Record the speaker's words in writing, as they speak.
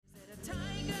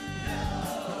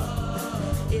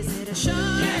Is it a shark?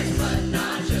 Yes, but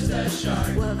not just a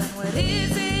shark. Well, then what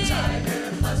is it?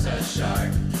 Tiger plus a shark.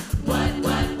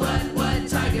 What,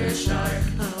 tiger shark?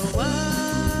 Oh, what?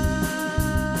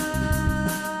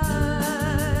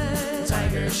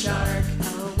 Tiger shark.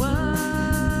 Oh, what?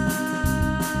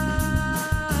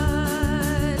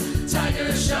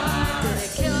 Tiger shark. Did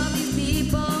it kill all these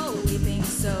people? We think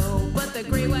so. But the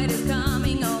great white is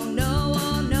coming. Oh, no,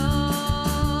 oh, no.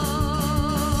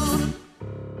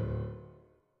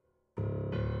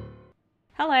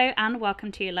 Hello and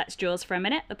welcome to Let's Jaws for a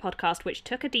Minute, the podcast which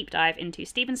took a deep dive into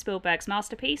Steven Spielberg's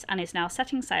masterpiece and is now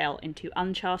setting sail into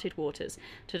uncharted waters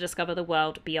to discover the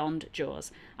world beyond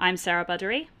Jaws. I'm Sarah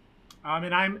Buddery.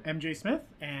 And I'm MJ Smith,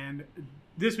 and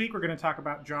this week we're going to talk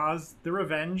about Jaws: The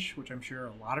Revenge, which I'm sure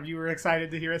a lot of you are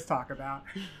excited to hear us talk about.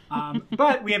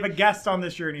 But we have a guest on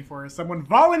this journey for us. Someone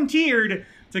volunteered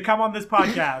to come on this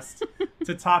podcast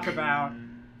to talk about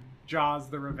Jaws: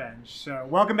 The Revenge. So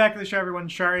welcome back to the show, everyone.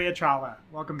 Sharia Chawla,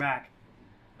 welcome back.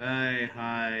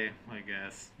 Hi, I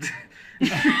guess.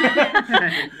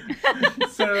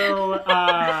 So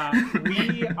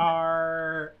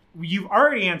you've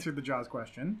already answered the Jaws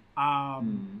question,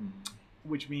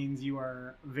 which means you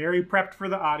are very prepped for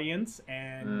the audience,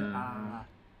 and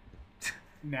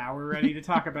now we're ready to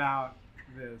talk about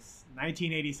this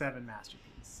 1987 masterpiece.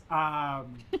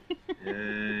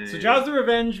 So Jaws: The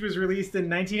Revenge was released in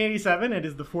 1987. It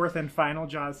is the fourth and final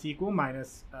Jaws sequel,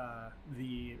 minus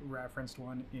the referenced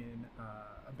one in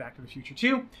Back to the Future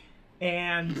 2.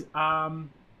 And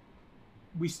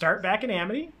we start back in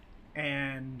Amity,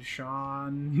 and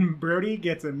Sean Brody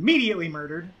gets immediately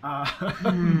murdered.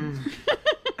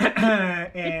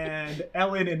 And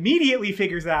Ellen immediately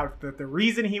figures out that the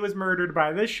reason he was murdered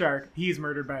by this shark, he's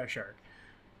murdered by a shark,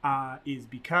 is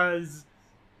because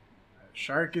a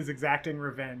shark is exacting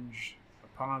revenge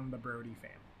upon the Brody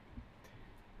family.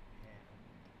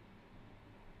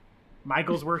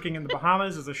 Michael's working in the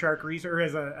Bahamas as a shark researcher,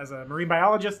 as a marine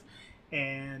biologist,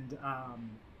 and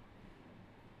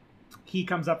he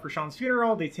comes up for Sean's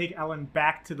funeral. They take Ellen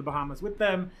back to the Bahamas with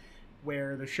them,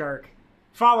 where the shark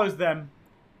follows them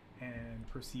and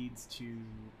proceeds to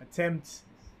attempt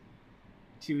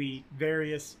to eat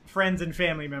various friends and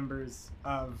family members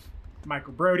of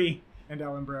Michael Brody and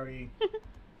Ellen Brody.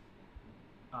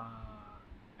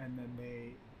 And then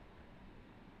they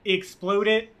explode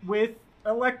it with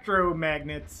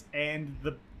electromagnets and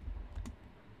the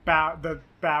bow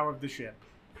of the ship,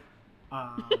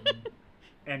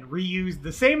 and reuse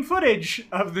the same footage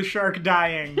of the shark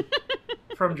dying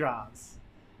from Jaws.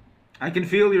 I can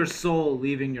feel your soul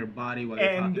leaving your body while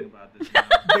you're talking about this.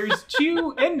 There's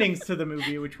two endings to the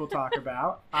movie, which we'll talk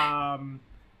about.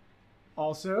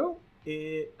 Also,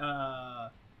 it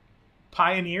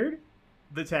pioneered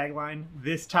the tagline,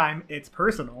 "This time it's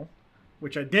personal,"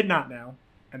 which I did not know,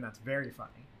 and that's very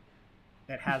funny.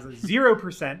 It has a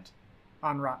 0%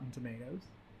 on Rotten Tomatoes.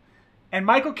 And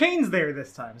Michael Caine's there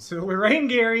this time. So Lorraine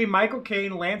Gary, Michael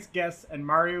Caine, Lance Guest, and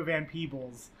Mario Van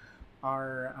Peebles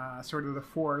are sort of the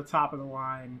four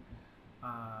top-of-the-line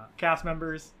cast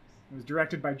members. It was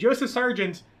directed by Joseph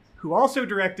Sargent, who also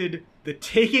directed The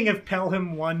Taking of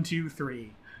Pelham 1, 2,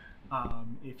 3,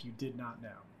 if you did not know.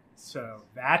 So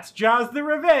that's Jaws: The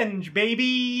Revenge,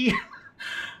 baby!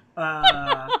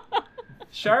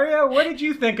 Sharia, what did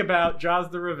you think about Jaws: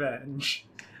 The Revenge?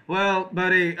 Well,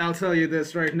 buddy, I'll tell you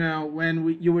this right now.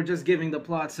 When you were just giving the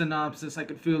plot synopsis, I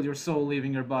could feel your soul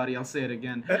leaving your body. I'll say it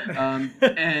again.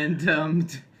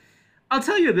 I'll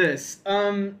tell you this.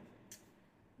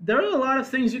 There are a lot of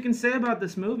things you can say about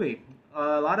this movie.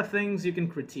 A lot of things you can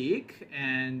critique,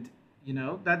 and, you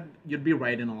know, that you'd be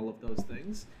right in all of those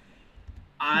things.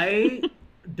 I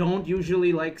don't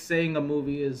usually like saying a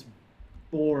movie is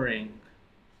boring,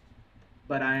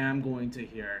 but I am going to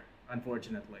here,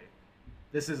 unfortunately.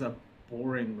 This is a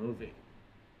boring movie.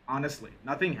 Honestly,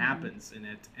 nothing happens in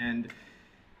it, and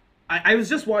I was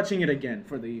just watching it again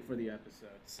for the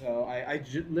episode. So I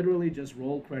literally just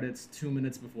rolled credits 2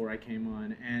 minutes before I came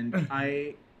on, and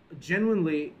I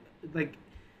genuinely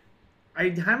I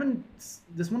haven't.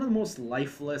 This is one of the most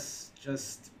lifeless,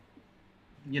 just,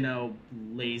 you know,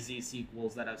 lazy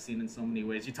sequels that I've seen in so many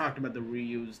ways. You talked about the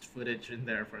reused footage in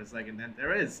there for a second, and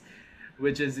there is,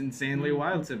 which is insanely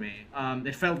wild to me.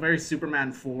 It felt very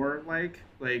Superman 4 like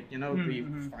you know, the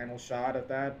final shot of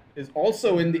that is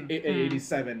also in the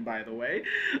 87, by the way.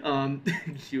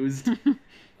 Used.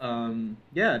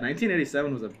 Yeah,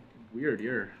 1987 was a weird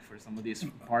year for some of these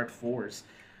part 4s.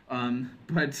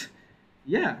 But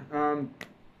yeah,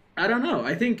 I don't know.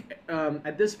 I think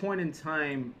at this point in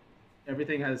time,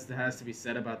 everything has to be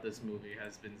said about this movie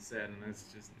has been said, and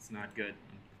it's not good.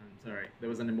 I'm sorry. There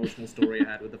was an emotional story I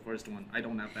had with the first one. I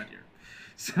don't have that here.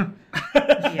 So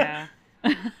Yeah.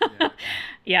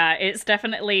 Yeah, it's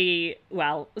definitely,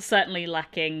 well, certainly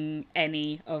lacking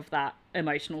any of that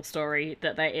emotional story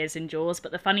that there is in Jaws.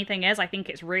 But the funny thing is, I think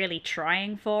it's really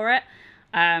trying for it.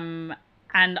 And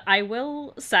I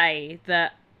will say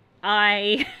that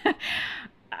I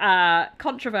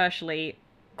controversially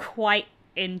quite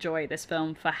enjoy this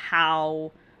film for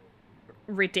how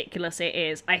ridiculous it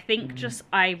is. I think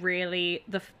I really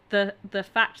the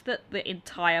fact that the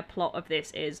entire plot of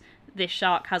this is this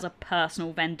shark has a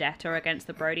personal vendetta against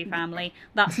the Brody family.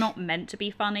 That's not meant to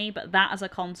be funny, but that as a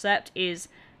concept is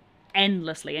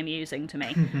endlessly amusing to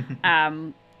me.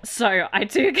 So I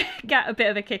do get a bit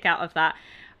of a kick out of that.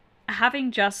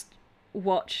 Having just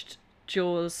watched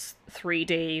Jaws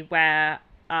 3D, where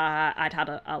I'd had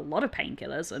a lot of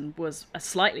painkillers and was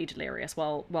slightly delirious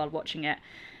while watching it.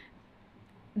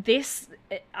 This,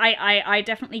 I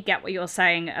definitely get what you're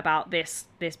saying about this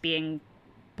being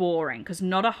boring, because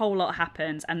not a whole lot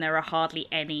happens and there are hardly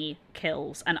any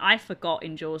kills. And I forgot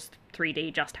in Jaws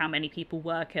 3D just how many people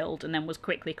were killed, and then was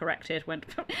quickly corrected when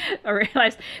I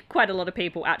realised quite a lot of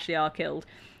people actually are killed.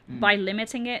 By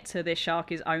limiting it to this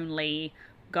shark is only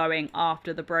going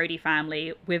after the Brody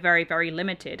family, we're very, very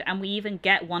limited. And we even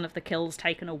get one of the kills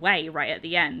taken away right at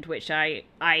the end, which I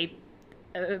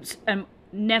am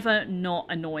never not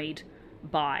annoyed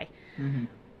by.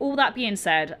 All that being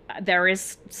said, there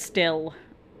is still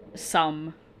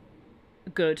some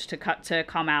good to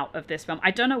come out of this film.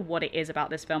 I don't know what it is about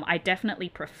this film. I definitely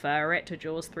prefer it to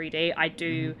Jaws 3D. I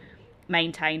do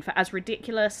maintain, for as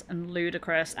ridiculous and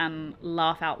ludicrous and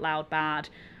laugh out loud bad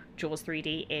Jaws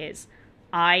 3D is,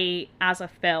 as a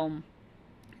film,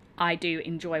 I do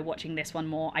enjoy watching this one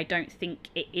more. I don't think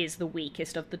it is the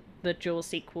weakest of the Jaws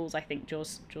sequels. I think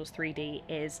Jaws 3D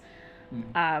is.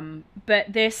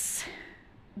 But this,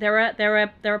 there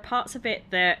are parts of it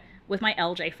that, with my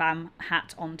LJ fam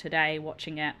hat on today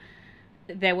watching it,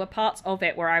 there were parts of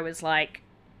it where I was like,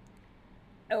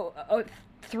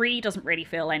 3 doesn't really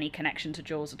feel any connection to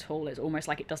Jaws at all. It's almost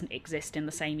like it doesn't exist in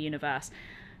the same universe.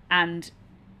 And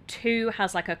 2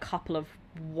 has like a couple of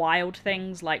wild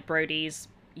things, like Brody's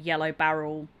yellow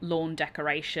barrel lawn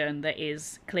decoration that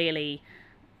is clearly,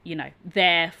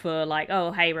 there for like,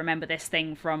 oh, hey, remember this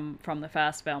thing from the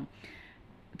first film.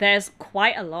 There's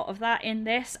quite a lot of that in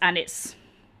this, and it's,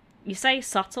 you say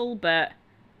subtle, but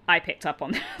I picked up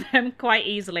on them quite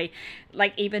easily.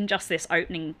 Like, even just the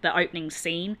opening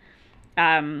scene.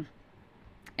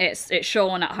 It's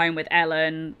Sean at home with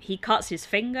Ellen. He cuts his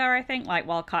finger, I think, like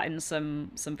while cutting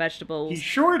some vegetables. He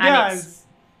sure does.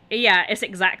 It's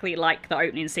exactly like the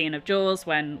opening scene of Jaws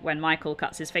when Michael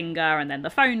cuts his finger and then the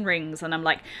phone rings, and I'm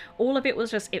like, all of it was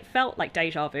just, it felt like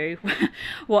deja vu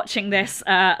watching this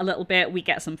a little bit. We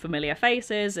get some familiar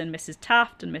faces in Mrs.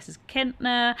 Taft and Mrs.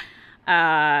 Kintner.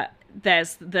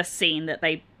 There's the scene that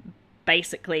they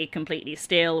basically completely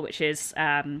steal, which is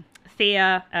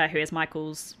Thea, who is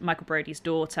Michael Brody's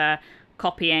daughter,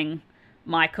 copying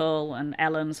Michael, and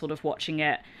Ellen sort of watching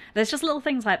it. There's just little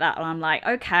things like that, and I'm like,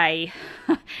 okay,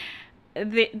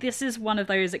 this is one of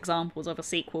those examples of a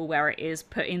sequel where it is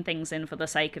putting things in for the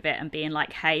sake of it and being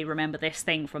like, hey, remember this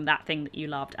thing from that thing that you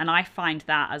loved. And I find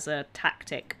that as a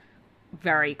tactic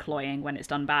very cloying when it's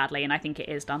done badly, and I think it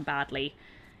is done badly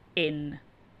in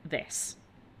this.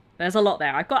 There's a lot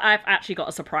there. I've actually got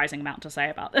a surprising amount to say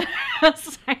about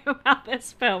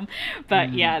this film.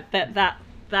 But yeah, that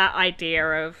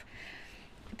idea of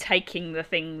taking the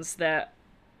things that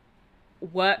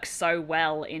work so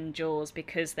well in Jaws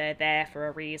because they're there for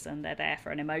a reason, they're there for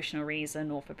an emotional reason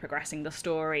or for progressing the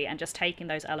story, and just taking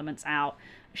those elements out,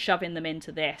 shoving them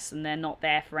into this, and they're not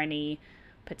there for any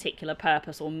particular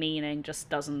purpose or meaning, just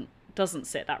doesn't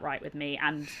sit that right with me.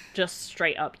 And just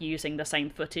straight up using the same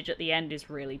footage at the end is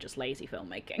really just lazy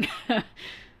filmmaking.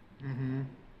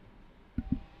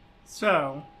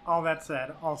 So, all that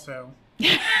said, also,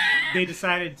 they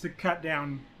decided to cut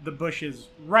down the bushes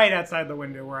right outside the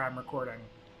window where I'm recording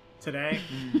today.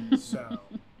 So,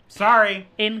 sorry.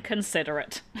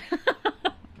 Inconsiderate.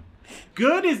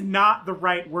 Good is not the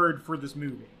right word for this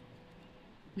movie.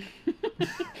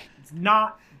 It's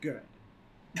not good.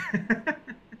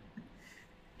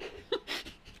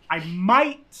 I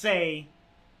might say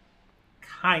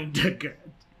kinda good.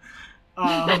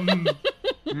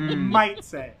 Might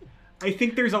say. I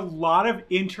think there's a lot of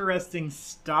interesting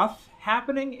stuff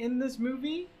happening in this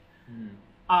movie.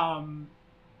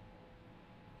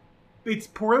 It's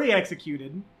poorly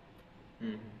executed.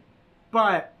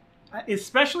 But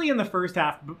especially in the first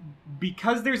half,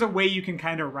 because there's a way you can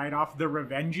kind of write off the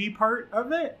revengey part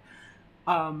of it.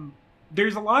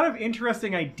 There's a lot of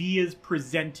interesting ideas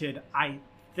presented, I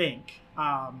think.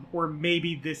 Or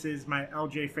maybe this is my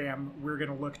LJ fam, we're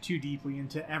going to look too deeply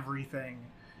into everything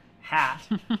hat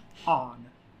on.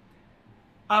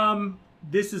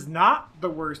 This is not the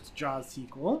worst Jaws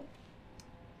sequel.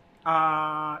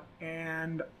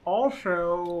 And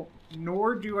also,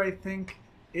 nor do I think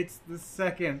it's the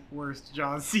second worst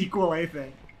Jaws sequel, I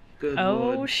think. Good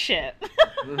Oh Lord. shit.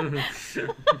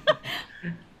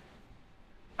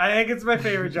 I think it's my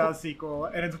favorite Jaws sequel,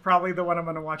 and it's probably the one I'm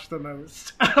going to watch the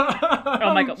most.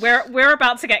 Oh my god, we're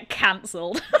about to get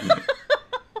cancelled.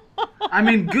 I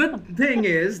mean, good thing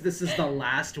is this is the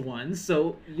last one,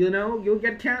 so you'll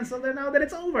get canceled and know that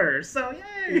it's over. So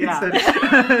yay!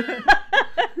 Yeah.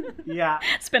 Yeah.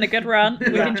 It's been a good run.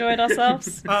 We've enjoyed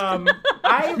ourselves.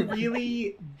 I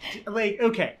really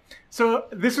okay. So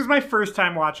this was my first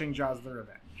time watching Jaws: The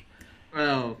Revenge.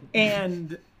 Oh.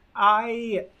 And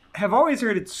I have always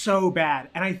heard it's so bad,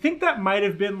 and I think that might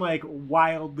have been like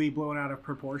wildly blown out of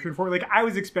proportion for it. Like I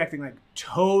was expecting like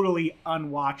totally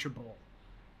unwatchable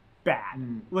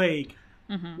bad.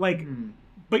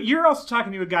 But you're also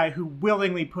talking to a guy who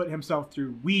willingly put himself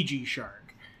through Ouija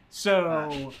Shark.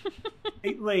 So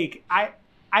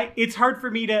it's hard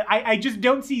for me to I just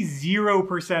don't see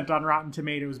 0% on Rotten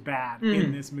Tomatoes bad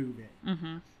in this movie.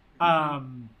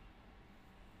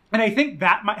 And I think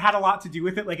that had a lot to do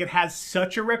with it. Like, it has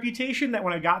such a reputation that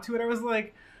when I got to it, I was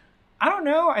like, I don't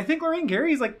know. I think Lorraine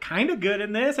Gary's, like, kind of good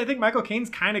in this. I think Michael Caine's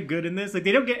kind of good in this. Like,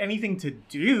 they don't get anything to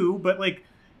do, but, like,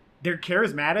 they're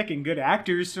charismatic and good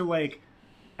actors. So, like,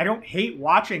 I don't hate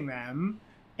watching them.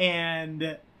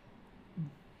 And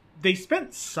they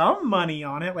spent some money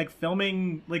on it. Like,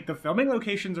 the filming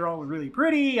locations are all really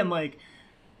pretty. And, like,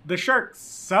 the shark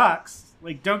sucks.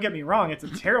 Like, don't get me wrong, it's a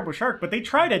terrible shark, but they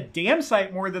tried a damn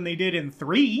sight more than they did in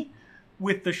 3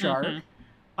 with the shark.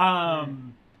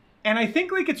 And I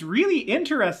think, like, it's really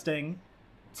interesting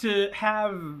to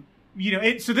have,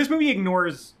 so this movie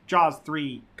ignores Jaws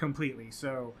 3 completely.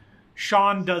 So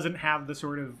Sean doesn't have the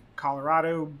sort of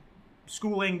Colorado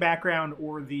schooling background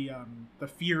or the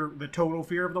total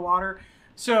fear of the water.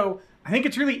 So I think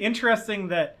it's really interesting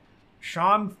that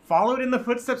Sean followed in the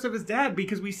footsteps of his dad,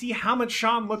 because we see how much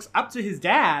Sean looks up to his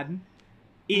dad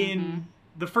in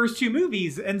the first 2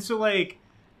 movies. And so, like,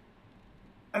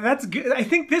 that's good. I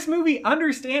think this movie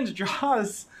understands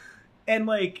Jaws and,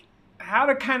 like, how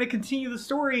to kind of continue the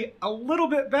story a little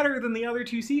bit better than the other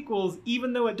 2 sequels,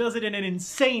 even though it does it in an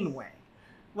insane way.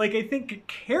 Like, I think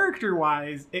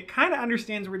character-wise, it kind of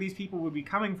understands where these people would be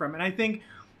coming from. And I think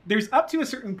there's up to a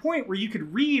certain point where you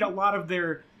could read a lot of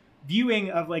their viewing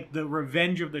of, like, the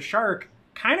Revenge of the Shark,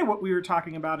 kind of what we were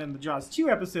talking about in the Jaws 2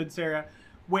 episode, Sarah,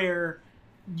 where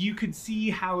you could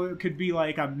see how it could be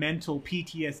like a mental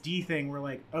PTSD thing where,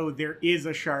 like, oh, there is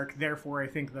a shark, therefore I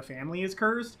think the family is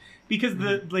cursed, because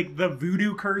the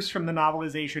voodoo curse from the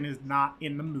novelization is not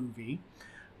in the movie.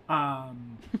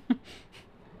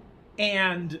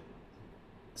 And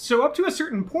so up to a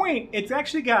certain point, it's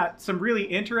actually got some really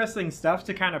interesting stuff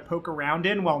to kind of poke around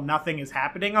in while nothing is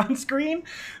happening on screen,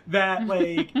 that,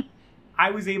 like,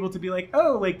 I was able to be like,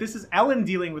 oh, like, this is Ellen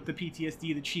dealing with the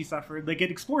PTSD that she suffered. Like,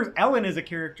 it explores Ellen as a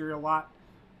character a lot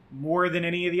more than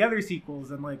any of the other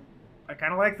sequels, and, like, I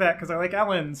kind of like that because I like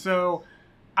Ellen. So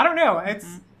I don't know.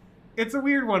 It's a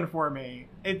weird one for me.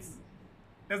 It's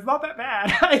not that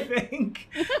bad, I think.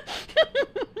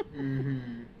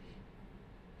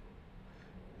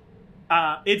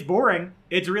 It's boring.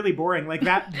 It's really boring. Like,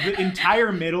 the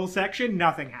entire middle section,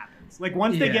 nothing happens. Like,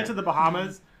 once they get to the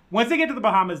Bahamas,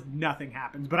 nothing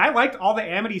happens. But I liked all the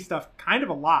Amity stuff kind of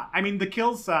a lot. I mean, the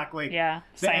kills suck. Like,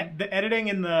 the editing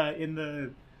in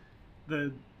the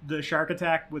shark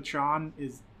attack with Sean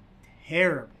is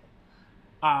terrible.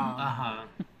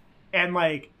 And,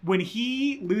 like, when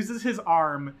he loses his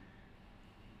arm,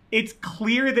 it's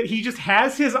clear that he just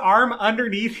has his arm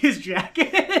underneath his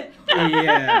jacket.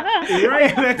 Yeah.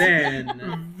 Right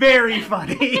then. Very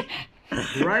funny.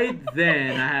 Right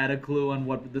then, I had a clue on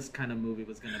what this kind of movie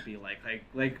was going to be like.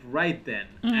 Like right then.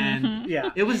 And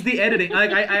it was the editing.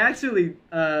 Like, I actually,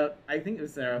 I think it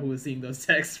was Sarah who was seeing those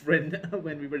texts when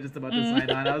we were just about to sign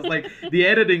on. I was like, the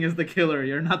editing is the killer.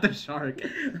 You're not the shark.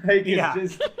 Like,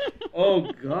 it's just,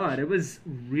 oh God. It was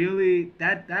really,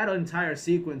 that entire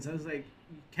sequence, I was like,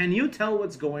 can you tell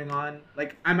what's going on?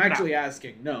 Like, I'm actually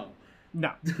asking. No.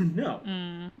 No.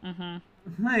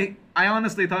 Like, I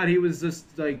honestly thought he was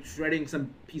just, like, shredding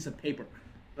some piece of paper.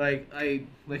 Like,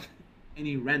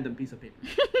 any random piece of paper.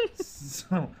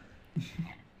 So.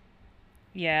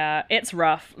 Yeah, it's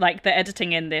rough. Like, the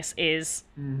editing in this is...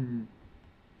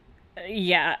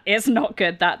 Yeah, it's not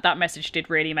good. That message did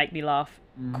really make me laugh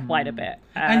quite a bit.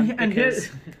 And because...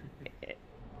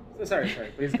 sorry,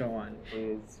 please go on,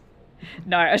 please.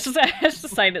 No, I was just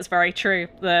saying it's very true.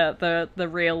 The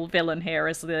real villain here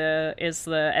is the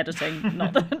editing,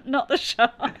 not the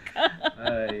shark.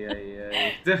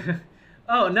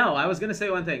 Oh no, I was gonna say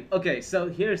one thing. Okay, so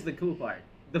here's the cool part.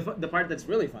 The part that's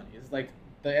really funny is like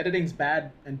the editing's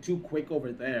bad and too quick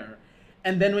over there,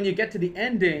 and then when you get to the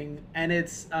ending and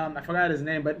it's I forgot his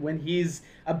name, but when he's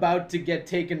about to get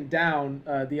taken down,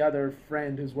 the other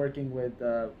friend who's working with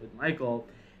Michael.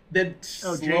 Then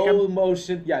slow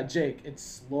motion, Jake.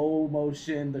 It's slow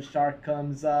motion. The shark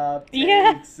comes up,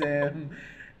 takes him,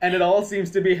 and it all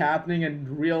seems to be happening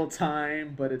in real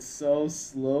time, but it's so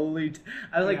slowly.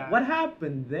 I was like, "What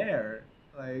happened there?"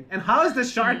 Like, and how is the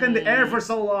shark in the air for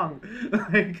so long?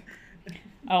 Like,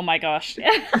 oh my gosh,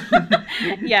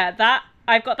 yeah, that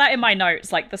I've got that in my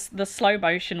notes. Like the slow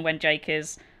motion when Jake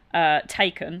is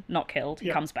taken, not killed,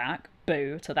 he comes back.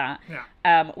 Boo to that.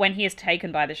 Yeah. When he is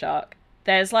taken by the shark.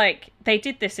 There's like, they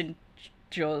did this in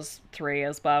Jaws 3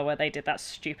 as well, where they did that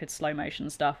stupid slow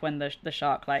motion stuff when the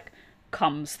shark like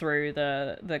comes through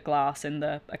the glass in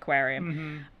the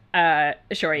aquarium.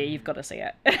 Sure, you've got to see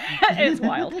it. It's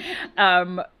wild.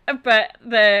 But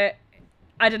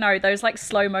I don't know, those like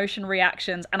slow motion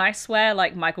reactions, and I swear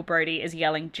like Michael Brody is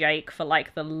yelling Jake for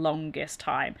like the longest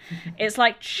time. It's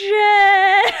like,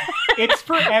 Jake! It's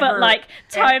forever. But like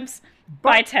times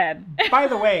by 10. By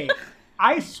the way,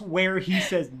 I swear he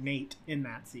says Nate in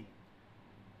that scene.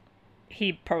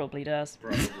 He probably does.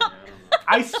 probably, I don't know.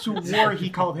 I swore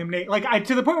he called him Nate. Like,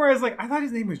 to the point where I was like, I thought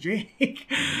his name was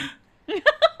Jake.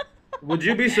 Would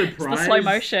you be surprised? It's the slow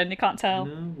motion, you can't tell.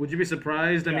 No? Would you be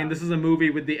surprised? I mean, this is a movie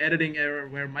with the editing error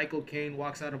where Michael Caine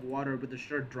walks out of water with the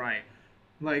shirt dry.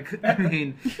 Like, I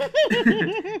mean,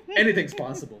 anything's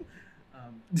possible.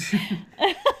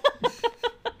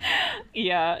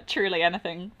 Yeah, truly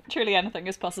anything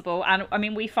is possible. And I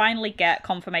mean, we finally get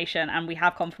confirmation, and we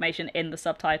have confirmation in the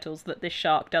subtitles, that this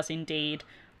shark does indeed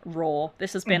roar.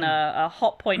 This has been a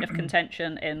hot point of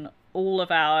contention in all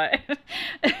of our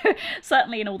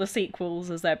certainly in all the sequels.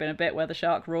 Has there been a bit where the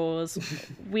shark roars?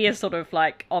 We are sort of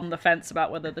like on the fence about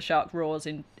whether the shark roars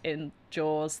in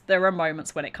Jaws. There are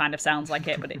moments when it kind of sounds like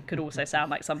it, but it could also sound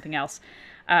like something else.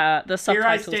 The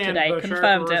subtitles today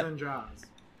confirmed it.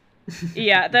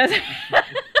 Yeah, there's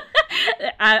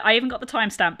I even got the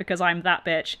timestamp because I'm that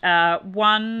bitch.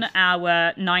 1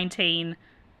 hour 19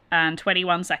 and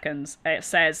 21 seconds. It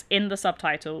says in the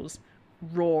subtitles,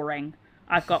 roaring.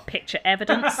 I've got picture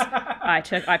evidence.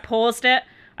 I paused it.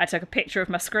 I took a picture of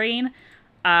my screen.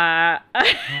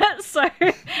 So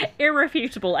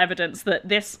irrefutable evidence that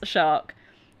this shark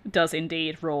does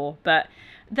indeed roar. But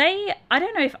I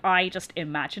don't know if I just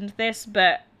imagined this,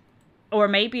 but or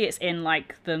maybe it's in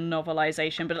like the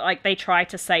novelization, but like they try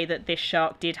to say that this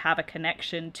shark did have a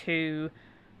connection to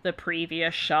the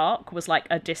previous shark, was like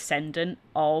a descendant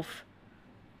of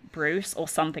Bruce or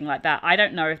something like that. I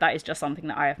don't know if that is just something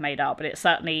that I have made up, but it's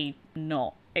certainly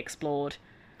not explored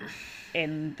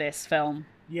in this film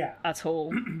at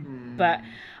all. But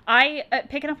I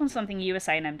picking up on something you were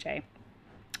saying, MJ,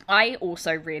 I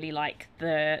also really like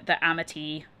the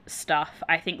Amity stuff.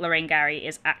 I think Lorraine Gary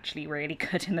is actually really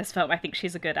good in this film. I think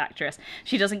she's a good actress.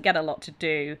 She doesn't get a lot to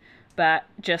do, but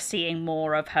just seeing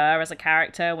more of her as a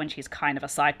character when she's kind of a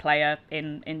side player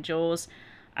in Jaws.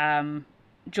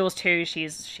 Jaws 2, she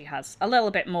has a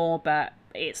little bit more, but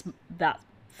that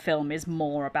film is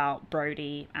more about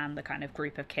Brody and the kind of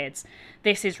group of kids.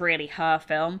 This is really her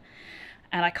film,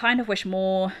 and I kind of wish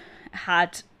more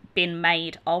had been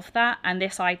made of that, and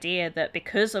this idea that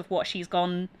because of what she's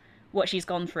gone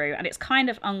through, and it's kind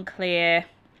of unclear.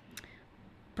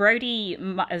 Brody,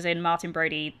 as in Martin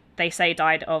Brody, they say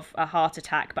died of a heart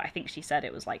attack, but I think she said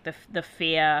it was like the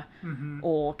fear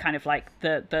or kind of like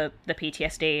the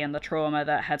PTSD and the trauma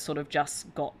that had sort of just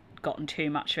gotten too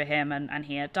much for him, and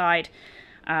he had died.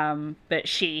 But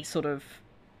she sort of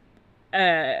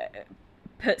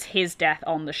puts his death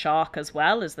on the shark as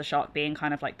well, as the shark being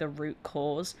kind of like the root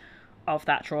cause of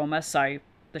that trauma. So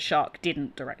the shark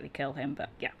didn't directly kill him, but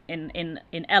yeah, in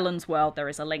Ellen's world there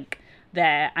is a link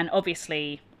there, and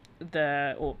obviously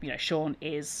Sean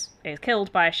is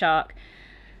killed by a shark.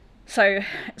 So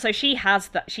she has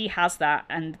that,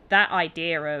 and that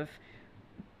idea of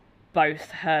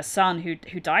both her son who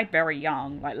died very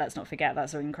young, like, let's not forget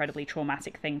that's an incredibly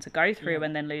traumatic thing to go through,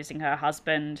 and then losing her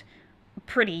husband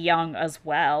pretty young as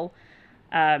well,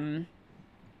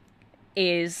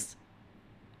 is,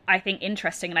 I think,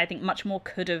 interesting, and I think much more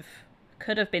could have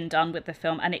could have been done with the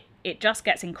film, and it just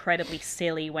gets incredibly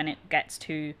silly when it gets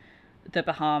to the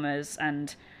Bahamas,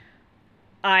 and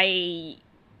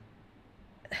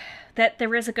that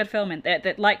there is a good film in there,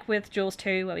 that like with Jaws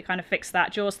 2 where we kind of fixed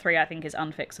that. Jaws 3 I think is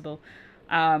unfixable,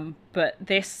 but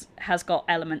this has got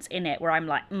elements in it where I'm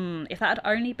like, if that had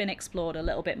only been explored a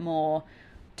little bit more,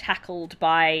 tackled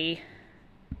by,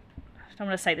 I don't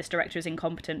want to say this director is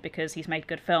incompetent because he's made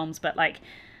good films, but like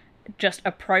just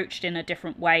approached in a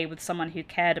different way with someone who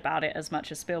cared about it as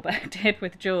much as Spielberg did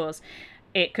with Jaws,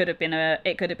 it could have been a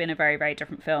very, very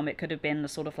different film. It could have been the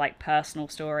sort of like personal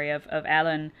story of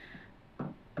Ellen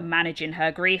managing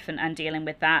her grief and dealing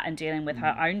with that, and dealing with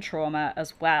her own trauma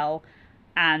as well,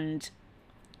 and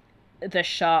the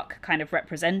shark kind of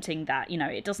representing that. You know,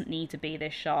 it doesn't need to be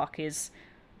this shark is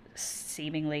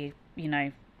seemingly, you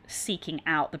know, seeking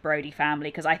out the Brody family,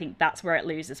 because I think that's where it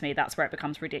loses me. That's where it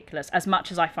becomes ridiculous, as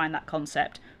much as I find that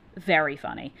concept very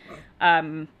funny.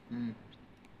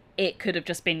 It could have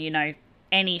just been, you know,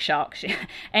 any shark she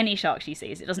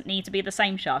sees. It doesn't need to be the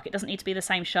same shark. It doesn't need to be the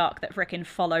same shark that frickin'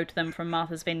 followed them from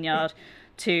Martha's Vineyard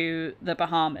to the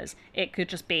Bahamas. It could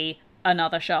just be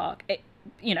another shark.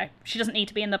 You know, she doesn't need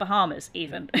to be in the Bahamas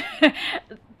even.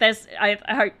 I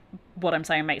hope what I'm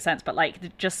saying makes sense, but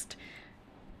like just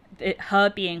her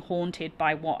being haunted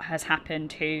by what has happened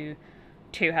to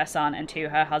her son and to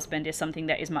her husband is something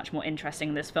that is much more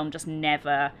interesting. This film just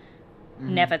never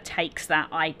takes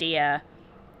that idea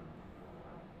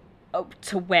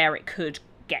to where it could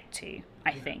get to.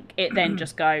 I think it then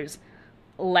just goes,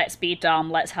 let's be dumb,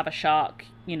 let's have a shark,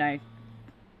 you know,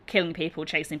 killing people,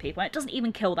 chasing people, and it doesn't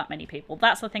even kill that many people.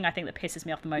 That's the thing I think that pisses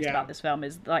me off the most about this film,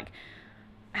 is like,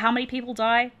 how many people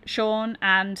die? Sean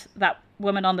and that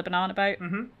woman on the banana boat.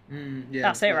 Yeah,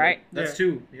 that's it, right? That's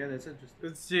two. Yeah, that's interesting.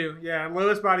 It's 2. Yeah,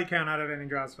 lowest body count out of any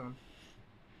Jaws film.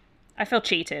 I feel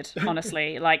cheated,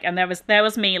 honestly. Like, and there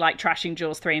was me like trashing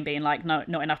Jaws 3 and being like, no,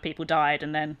 not enough people died,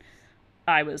 and then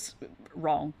I was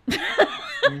wrong.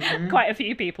 Quite a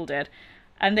few people did.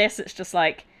 And this, it's just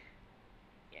like,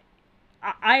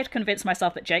 I had convinced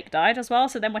myself that Jake died as well,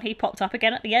 so then when he popped up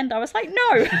again at the end, I was like,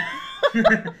 no!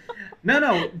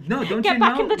 No, don't Get you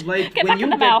back know? in the- Like get when back you in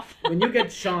the get mouth. when you get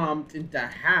chomped into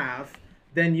half,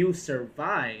 then you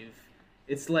survive.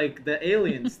 It's like the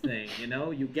aliens thing, you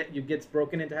know? You gets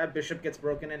broken into half, Bishop gets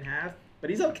broken in half, but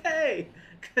he's okay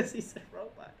because he's a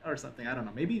robot or something. I don't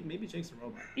know. Maybe Jake's a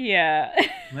robot. Yeah.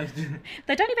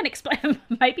 They don't even explain,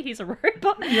 maybe he's a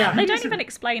robot. Yeah. They don't even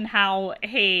explain how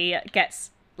he gets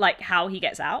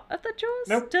out of the jaws,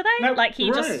 Nope. do they? Nope. Like,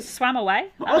 he Right. just swam away?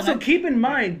 I don't Also, know. keep in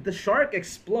mind the shark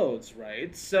explodes,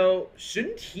 right? So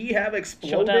shouldn't he have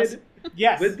exploded? does.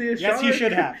 Yes. With the yes, he shark?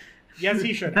 should have. Yes,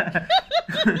 he should have.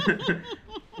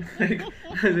 Like,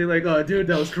 they're like, oh, dude,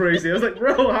 that was crazy. I was like,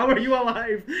 bro, how are you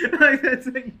alive? Like, that's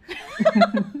like...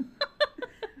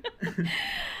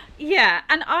 Yeah,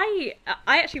 and I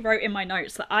actually wrote in my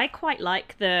notes that I quite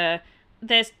like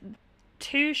there's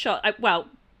two shots,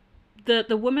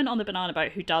 the woman on the banana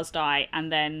boat who does die,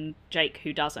 and then Jake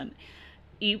who doesn't.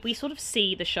 We sort of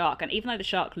see the shark, and even though the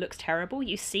shark looks terrible,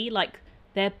 you see like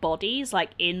their bodies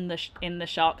like in the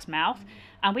shark's mouth,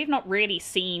 and we've not really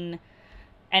seen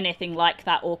anything like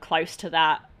that or close to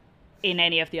that in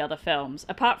any of the other films,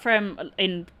 apart from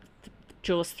in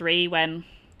Jaws 3 when,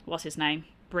 what's his name,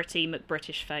 Britty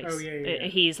McBritish Face. Oh, yeah.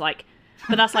 He's like,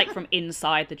 but that's like from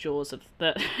inside the jaws of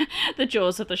the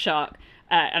jaws of the shark,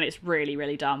 and it's really,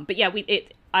 really dumb. But yeah,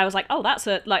 I was like, oh, that's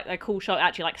a cool shot,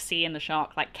 actually, like seeing the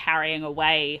shark like carrying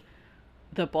away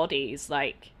the bodies.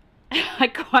 Like, I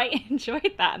quite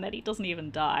enjoyed that, and then he doesn't even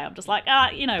die. I'm just like,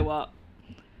 you know what?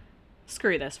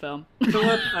 Screw this film.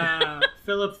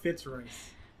 Philip Fitzroyce.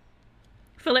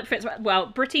 Philip Fitzroy. Well,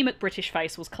 Britty McBritish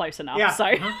Face was close enough. Yeah.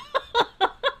 So.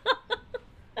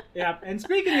 Yeah, and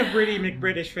speaking of Britty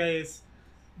McBritish Face,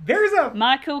 there's a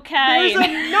Michael Caine.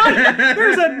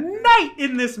 there's a knight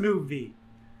in this movie.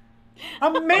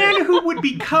 A man who would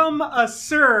become a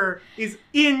sir is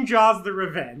in Jaws the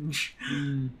Revenge.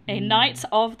 A knight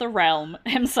of the realm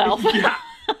himself. Yeah.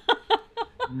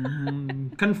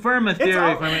 Confirm a theory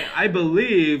all- for me. I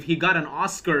believe he got an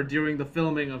Oscar during the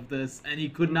filming of this, and he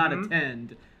could not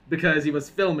attend because he was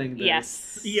filming this.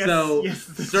 Yes. Yes, So yes,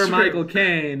 that's Sir true. Michael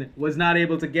Caine was not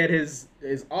able to get his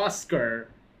Oscar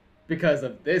because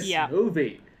of this Yeah.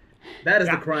 movie. That is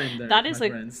Yeah. the crime there, That is my a-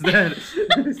 friends. That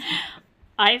is-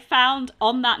 I found,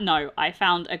 on that note, I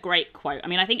found a great quote. I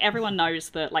mean, I think everyone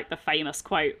knows the famous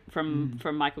quote from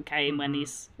Michael Caine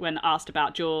when asked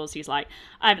about Jaws. He's like,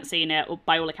 I haven't seen it, or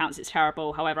by all accounts it's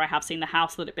terrible. However, I have seen the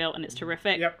house that it built and it's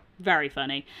terrific. Yep. Very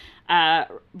funny.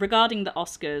 Regarding the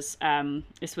Oscars,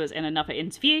 this was in another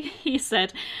interview. He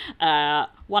said,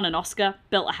 won an Oscar,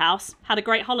 built a house, had a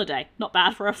great holiday. Not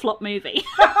bad for a flop movie.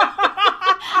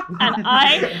 And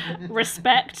I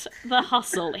respect the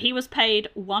hustle. He was paid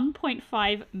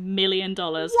 $1.5 million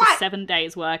for 7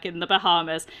 days' work in the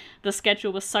Bahamas. The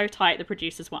schedule was so tight the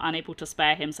producers were unable to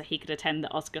spare him so he could attend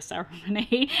the Oscar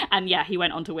ceremony. And yeah, he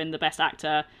went on to win the Best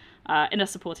Actor in a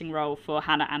supporting role for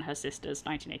Hannah and Her Sisters,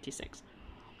 1986.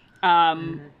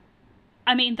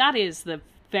 I mean, that is the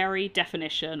very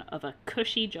definition of a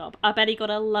cushy job. I bet he got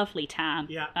a lovely tan.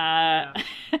 Yeah.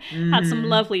 Had some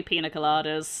lovely pina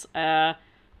coladas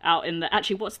out in the...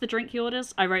 Actually, what's the drink he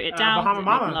orders? I wrote it down. Bahama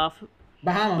Mama.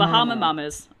 Bahama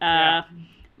Mamas.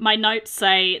 My notes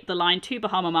say the line "Two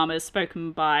Bahama Mamas,"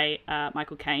 spoken by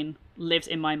Michael Caine, lives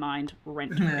in my mind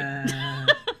rent-free.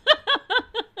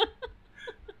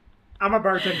 I'm a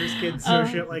bartender's kid, so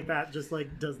shit like that just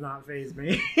like does not faze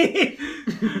me.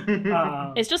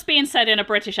 It's just being said in a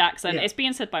British accent. Yeah. It's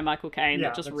being said by Michael Caine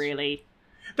that just really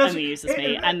That's- amuses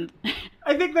me. And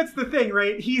I think that's the thing,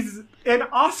 right? He's an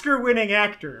Oscar-winning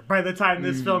actor by the time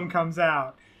this film comes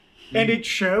out. And it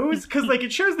shows, because, like,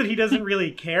 it shows that he doesn't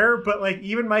really care, but, like,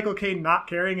 even Michael Caine not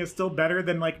caring is still better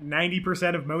than, like,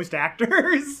 90% of most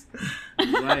actors.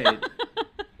 Right.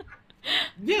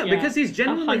 Yeah, because he's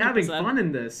genuinely having 100%. fun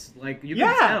in this. Like, you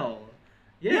can tell.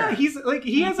 Yeah, he's like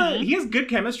he has good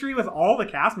chemistry with all the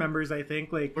cast members. I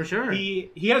think like For sure. he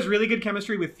has really good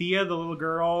chemistry with Thea, the little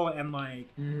girl, and like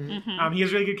he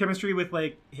has really good chemistry with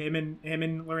like him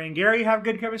and Lorraine Gary have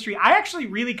good chemistry. I actually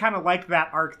really kind of liked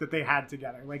that arc that they had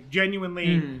together. Like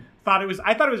genuinely thought it was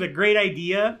a great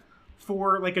idea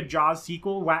for like a Jaws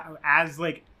sequel as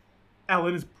like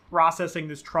Ellen is processing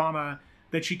this trauma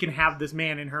that she can have this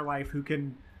man in her life who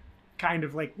can kind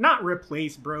of like not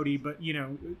replace Brody, but you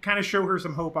know, kind of show her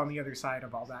some hope on the other side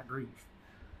of all that grief.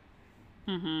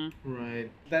 Right.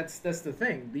 That's the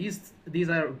thing. These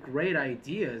are great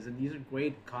ideas and these are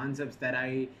great concepts that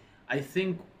I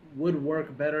think would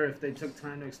work better if they took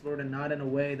time to explore it and not in a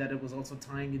way that it was also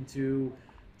tying into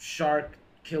shark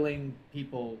killing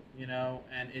people, you know,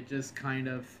 and it just kind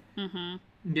of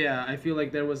yeah, I feel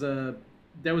like there was a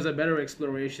better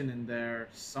exploration in there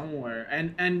somewhere.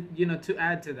 And you know, to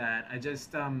add to that, I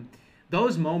just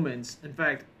those moments, in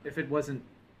fact, if it wasn't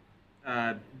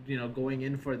you know, going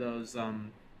in for those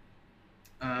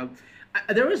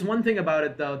there is one thing about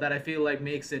it though that I feel like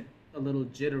makes it a little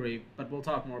jittery, but we'll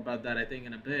talk more about that I think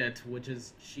in a bit, which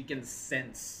is she can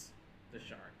sense the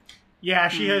shark. Yeah,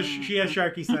 she has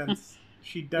sharky sense.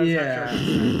 She does have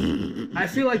sharky sense. I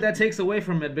feel like that takes away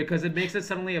from it because it makes it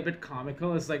suddenly a bit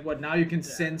comical. It's like, what, now you can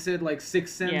sense it, like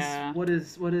Sixth Sense. Yeah. What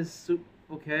is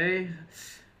okay?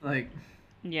 Like,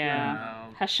 yeah,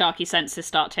 her sharky senses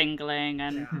start tingling,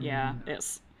 and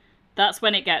that's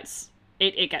when it gets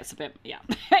a bit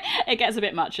it gets a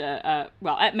bit much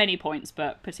well, at many points,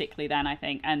 but particularly then, I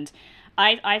think. And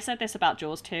I said this about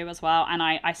Jaws 2 as well, and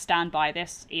I stand by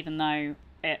this, even though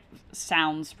it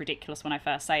sounds ridiculous when I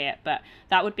first say it, but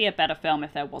that would be a better film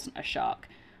if there wasn't a shark.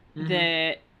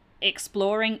 The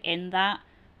exploring in that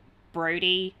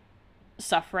Brody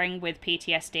suffering with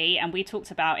PTSD, and we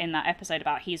talked about in that episode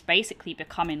about he's basically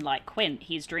becoming like Quint.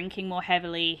 He's drinking more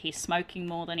heavily, he's smoking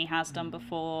more than he has done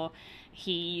before,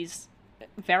 he's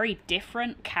very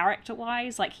different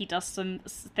character-wise, like he does some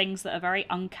things that are very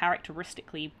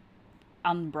uncharacteristically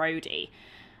un-Brody.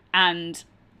 And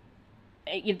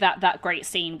that great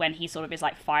scene when he sort of is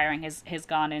like firing his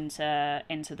gun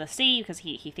into the sea because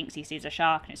he thinks he sees a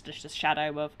shark and it's just a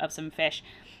shadow of some fish.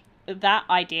 That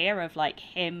idea of like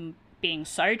him being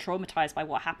so traumatized by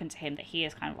what happened to him that he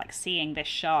is kind of like seeing this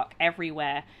shark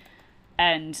everywhere,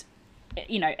 and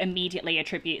you know, immediately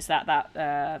attributes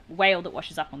that whale that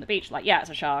washes up on the beach, like, yeah,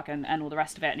 it's a shark, and all the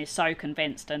rest of it, and is so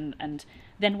convinced, and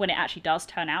then when it actually does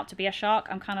turn out to be a shark,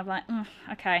 I'm kind of like,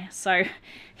 okay, so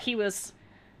he was,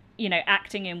 you know,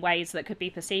 acting in ways that could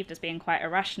be perceived as being quite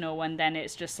irrational, and then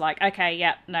it's just like, okay,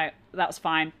 yeah, no, that's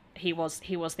fine. He was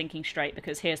thinking straight,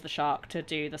 because here's the shark to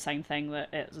do the same thing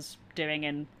that it was doing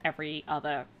in every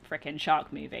other frickin'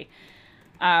 shark movie.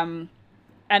 And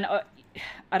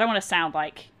I don't want to sound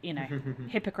like, you know,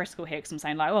 hypocritical here, because I'm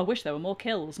saying like, oh, I wish there were more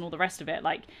kills and all the rest of it.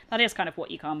 Like, that is kind of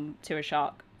what you come to a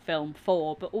shark film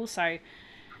for, but also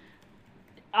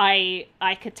I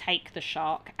could take the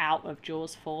shark out of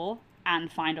Jaws 4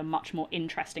 and find a much more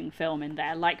interesting film in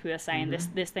there. Like we were saying,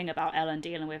 this thing about Ellen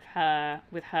dealing with her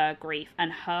grief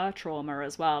and her trauma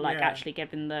as well, like actually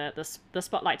giving the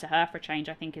spotlight to her for a change,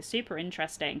 I think is super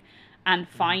interesting. And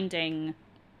finding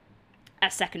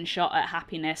a second shot at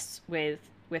happiness with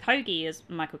Hoagie as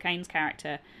Michael Caine's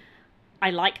character, I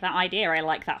like that idea. I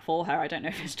like that for her. I don't know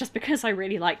if it's just because I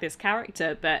really like this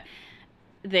character, but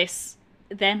this,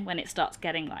 then when it starts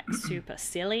getting like super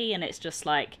silly and it's just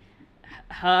like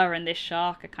her and this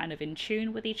shark are kind of in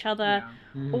tune with each other.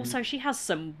 Also, she has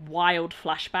some wild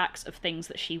flashbacks of things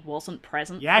that she wasn't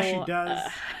present for. She does.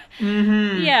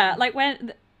 Yeah, like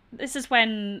this is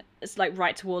when it's like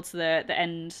right towards the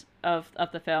end of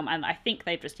the film, and I think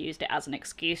they've just used it as an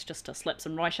excuse just to slip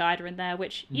some Roy Scheider in there,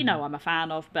 which I'm a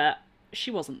fan of, but she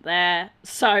wasn't there,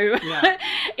 so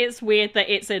it's weird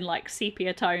that it's in like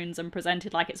sepia tones and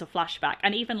presented like it's a flashback,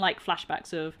 and even like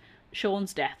flashbacks of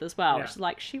Sean's death as well. It's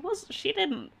like she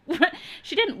didn't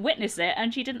witness it,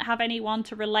 and she didn't have anyone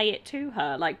to relay it to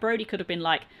her. Like Brody could have been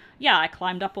like, yeah, I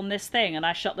climbed up on this thing and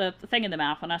I shot the thing in the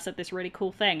mouth and I said this really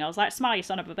cool thing. I was like, smile, you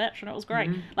son of a bitch, and it was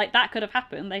great. Like that could have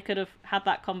happened. They could have had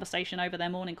that conversation over their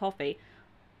morning coffee.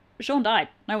 Sean died.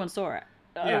 No one saw it.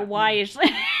 Why is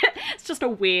it's just a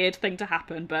weird thing to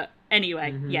happen, but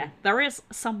anyway, there is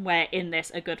somewhere in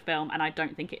this a good film, and I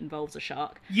don't think it involves a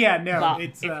shark. But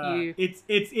it's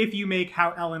if you make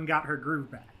How Ellen Got Her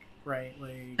Groove Back, right?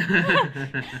 Like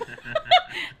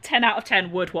 10 out of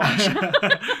 10 would watch.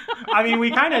 I mean,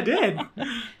 we kind of did.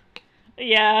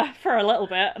 Yeah, for a little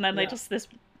bit, and then this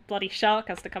bloody shark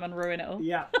has to come and ruin it all.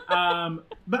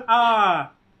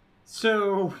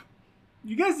 So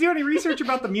you guys do any research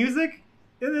about the music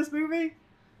in this movie?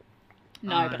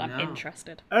 No, but I'm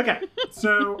interested. Okay,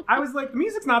 so I was like, the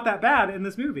music's not that bad in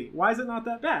this movie. Why is it not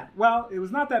that bad? Well, it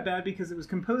was not that bad because it was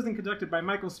composed and conducted by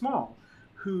Michael Small,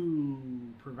 who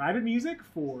provided music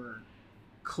for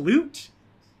Klute,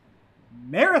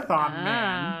 Marathon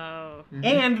Man,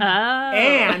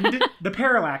 and The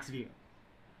Parallax View.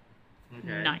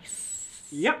 Okay. Nice.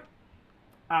 Yep.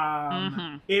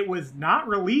 It was not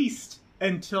released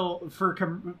It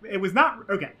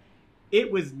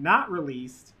was not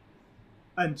released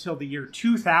until the year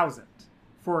 2000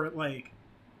 for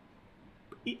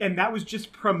and that was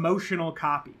just promotional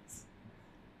copies.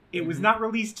 It was not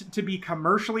released to be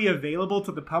commercially available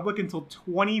to the public until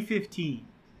 2015.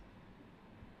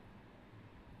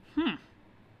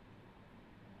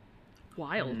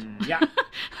 Wild. Yeah.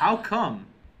 How come?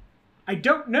 I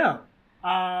don't know.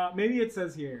 Maybe it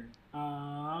says here.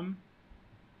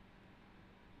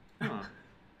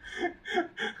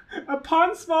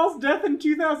 Upon Small's death in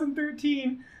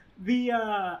 2013, the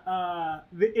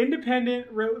Independent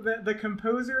wrote that the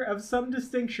composer of some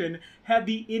distinction had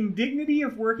the indignity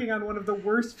of working on one of the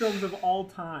worst films of all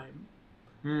time.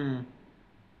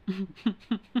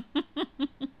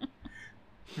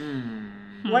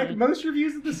 Like most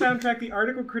reviews of the soundtrack, the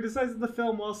article criticizes the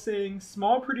film while saying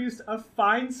Small produced a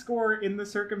fine score in the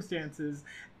circumstances,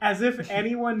 as if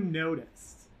anyone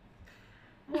noticed.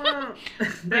 Well,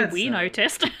 we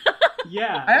noticed.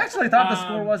 Yeah. I actually thought the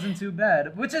score wasn't too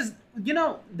bad, which is,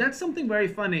 that's something very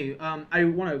funny.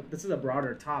 This is a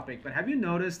broader topic, but have you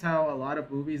noticed how a lot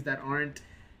of movies that aren't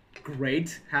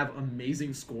great have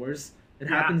amazing scores? It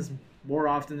happens more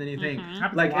often than you think.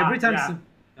 Like every time,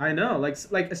 I know,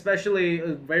 like especially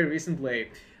very recently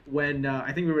when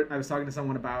I was talking to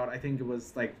someone about, I think it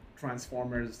was like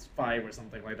Transformers 5 or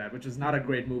something like that, which is not a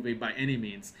great movie by any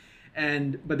means.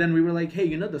 But then we were like,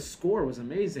 hey, the score was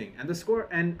amazing.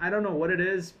 And I don't know what it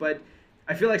is, but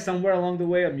I feel like somewhere along the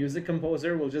way, a music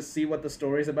composer will just see what the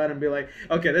story's about and be like,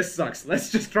 okay, this sucks.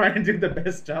 Let's just try and do the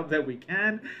best job that we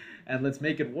can, and let's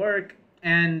make it work.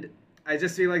 And I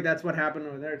just feel like that's what happened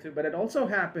over there too. But it also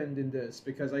happened in this,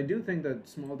 because I do think that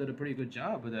Small did a pretty good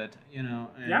job with it, And,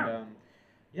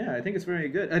 I think it's very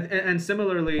good. And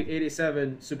similarly,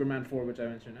 87, Superman 4, which I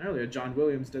mentioned earlier, John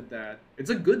Williams did that. It's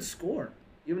a good score.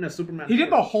 Even if Superman... He did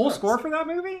the whole score for that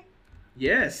movie?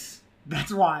 Yes.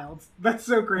 That's wild. That's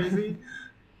so crazy.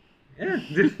 Yeah.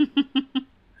 He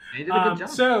did a good job.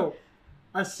 So,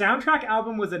 a soundtrack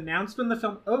album was announced when the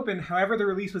film opened. However, the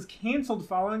release was canceled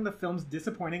following the film's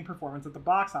disappointing performance at the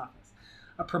box office.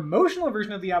 A promotional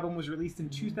version of the album was released in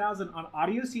 2000 on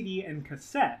audio CD and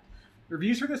cassette.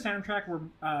 Reviews for the soundtrack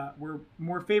were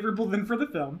more favorable than for the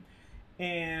film.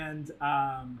 And...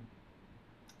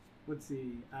 let's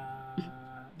see.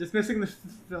 Dismissing the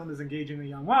film as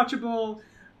engagingly unwatchable.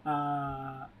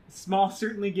 Small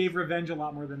certainly gave Revenge a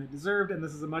lot more than it deserved, and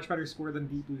this is a much better score than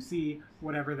Deep Blue Sea,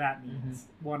 whatever that means.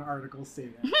 One article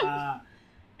stated.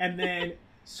 And then,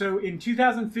 so in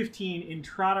 2015,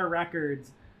 Intrada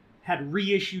Records had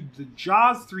reissued the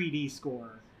Jaws 3D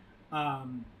score,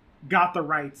 got the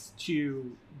rights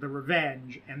to The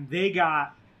Revenge, and they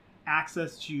got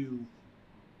access to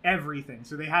everything.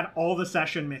 So they had all the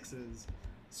session mixes.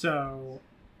 So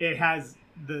it has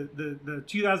the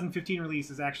 2015 release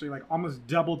is actually like almost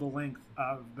double the length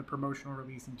of the promotional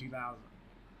release in 2000.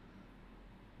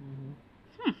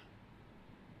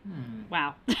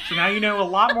 Wow. So now you know a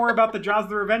lot more about the Jaws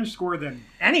the Revenge score than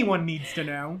anyone needs to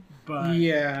know. But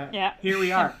Yeah. here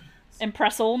we are.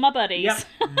 Impress all my buddies. Yep.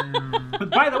 But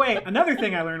by the way, another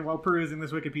thing I learned while perusing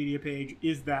this Wikipedia page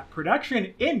is that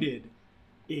production ended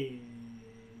in,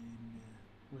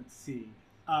 let's see,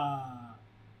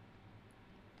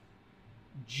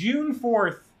 June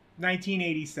 4th,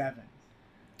 1987.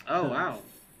 Oh, wow.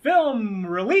 Film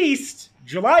released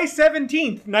July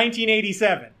 17th,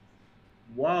 1987.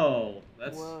 Whoa.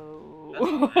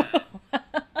 Whoa.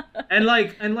 And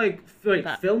wait,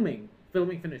 That- filming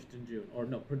finished in June, or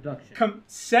no, production.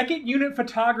 Second unit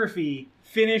photography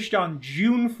finished on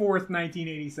June 4th,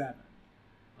 1987.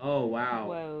 Oh, wow.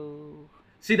 Whoa.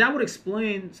 See, that would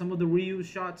explain some of the reused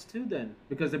shots too, then,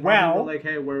 because they probably Well- were like,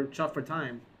 "Hey, we're chuffed for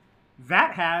time."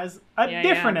 That has a Yeah,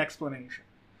 different yeah. explanation.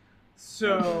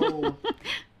 So,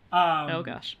 Oh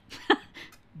gosh.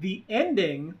 the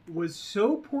ending was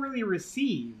so poorly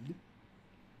received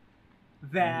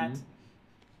that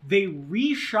they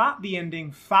reshot the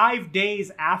ending 5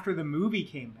 days after the movie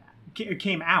came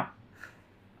out.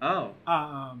 Oh.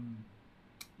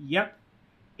 Yep.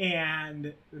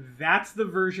 And that's the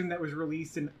version that was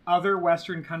released in other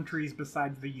Western countries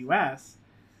besides the US.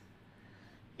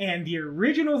 And the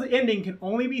original ending can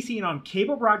only be seen on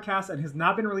cable broadcast and has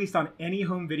not been released on any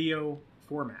home video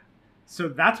format. So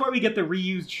that's why we get the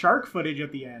reused shark footage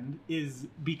at the end, is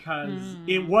because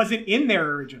it wasn't in there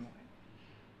originally.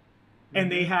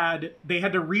 And they had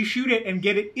to reshoot it and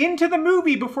get it into the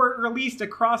movie before it released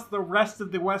across the rest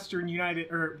of the Western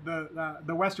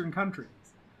the Western countries.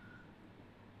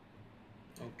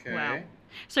 Okay. Wow.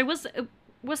 So was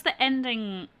the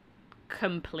ending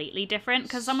completely different?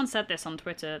 Because someone said this on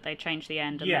Twitter. They changed the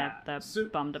end and Yeah, they're so-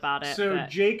 bummed about it. So but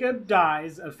Jacob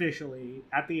dies officially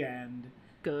at the end,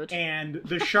 good. and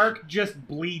the shark just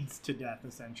bleeds to death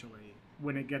essentially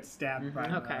when it gets stabbed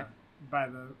Okay. by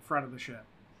the front of the ship.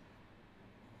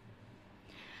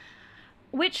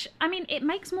 Which, I mean, it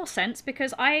makes more sense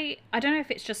because I don't know if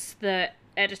it's just the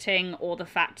editing or the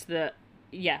fact that,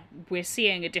 yeah, we're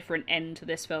seeing a different end to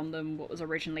this film than what was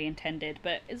originally intended,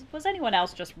 but was anyone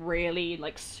else just really,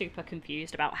 like, super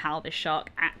confused about how this shark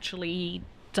actually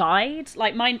died?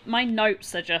 Like, my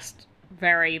notes are just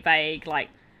very vague, like,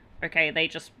 okay, they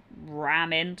just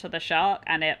ram into the shark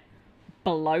and it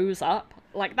blows up.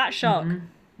 Like, that shark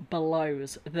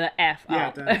blows the F Yeah,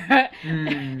 up.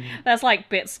 it does.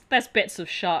 There's bits of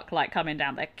shark like coming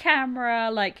down the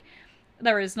camera, like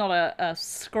there is not a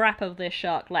scrap of this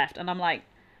shark left, and I'm like,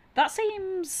 that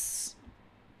seems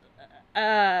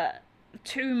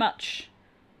too much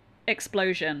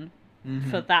explosion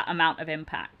for that amount of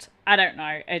impact. I don't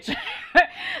know. It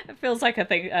feels like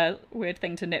a weird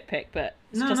thing to nitpick, but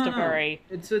it's a very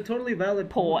It's a totally valid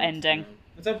poor point. ending.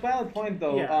 It's a valid point,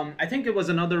 though. Yeah. I think it was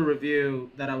another review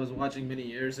that I was watching many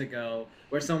years ago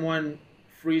where someone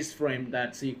freeze-framed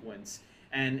that sequence.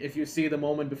 And if you see the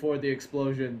moment before the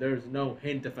explosion, there's no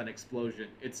hint of an explosion.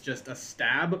 It's just a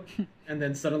stab, and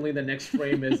then suddenly the next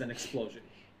frame is an explosion.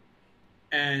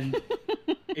 And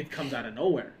it comes out of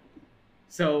nowhere.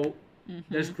 So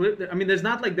there's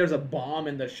not like there's a bomb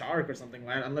in the shark or something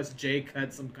like that, unless Jake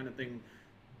had some kind of thing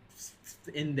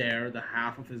in there, the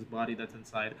half of his body that's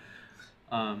inside.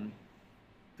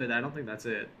 But I don't think that's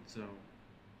it. So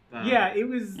Yeah, it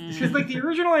was because like the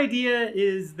original idea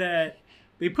is that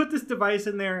they put this device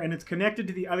in there and it's connected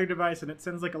to the other device and it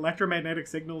sends like electromagnetic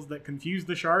signals that confuse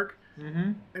the shark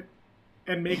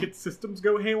and make its systems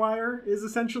go haywire. Is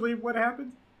essentially what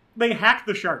happens. They hack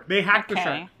the shark. The Okay.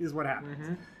 shark is what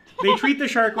happens. They treat the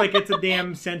shark like it's a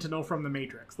damn sentinel from the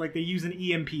Matrix. Like they use an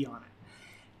EMP on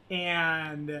it,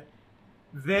 and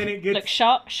then it gets Look,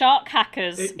 Shark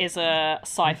Hackers is a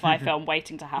sci-fi film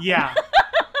waiting to happen. yeah.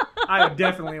 I would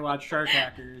definitely watch Shark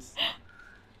Hackers.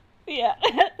 Yeah.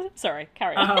 Sorry,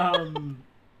 carry on.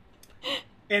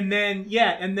 And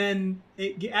then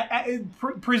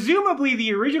presumably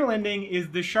the original ending is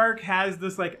the shark has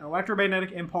this like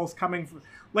electromagnetic impulse coming from,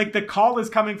 like the call is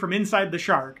coming from inside the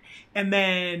shark, and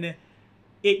then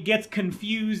it gets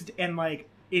confused and like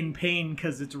in pain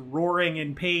because it's roaring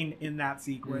in pain in that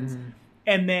sequence.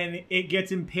 And then it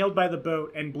gets impaled by the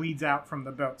boat and bleeds out from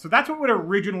the boat. So that's what would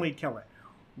originally kill it.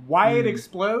 Why it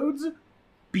explodes,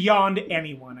 beyond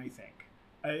anyone, I think.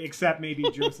 Except maybe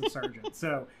Joseph Sargent.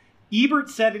 So Ebert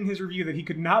said in his review that he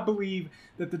could not believe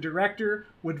that the director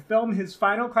would film his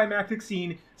final climactic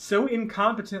scene so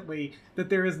incompetently that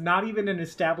there is not even an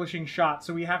establishing shot,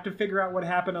 so we have to figure out what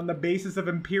happened on the basis of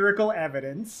empirical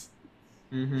evidence.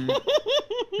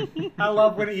 I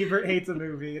love when Ebert hates a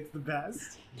movie. It's the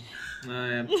best.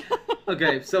 Yeah.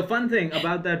 Okay, so fun thing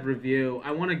about that review,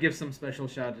 I want to give some special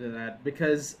shout to that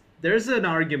because there's an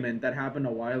argument that happened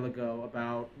a while ago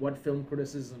about what film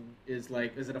criticism is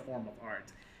like. Is it a form of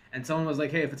art? And someone was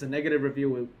like, hey, if it's a negative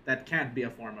review, that can't be a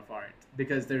form of art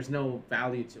because there's no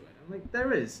value to it. I'm like,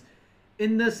 there is.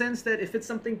 In the sense that if it's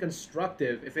something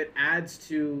constructive, if it adds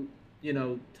to,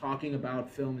 talking about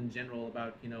film in general,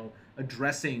 about,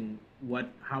 addressing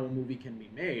how a movie can be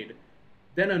made,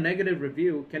 then a negative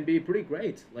review can be pretty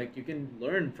great. Like, you can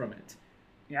learn from it.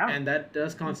 Yeah. And that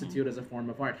does constitute as a form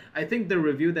of art. I think the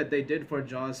review that they did for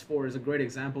Jaws 4 is a great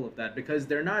example of that because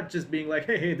they're not just being like,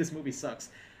 hey, this movie sucks.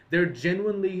 They're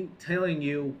genuinely telling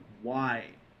you why.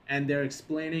 And they're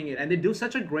explaining it. And they do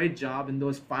such a great job in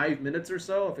those 5 minutes or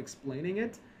so of explaining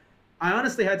it. I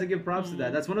honestly had to give props to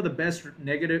that. That's one of the best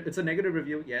negative... It's a negative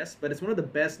review, yes. But it's one of the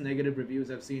best negative reviews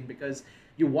I've seen because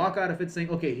you walk out of it saying,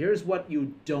 okay, here's what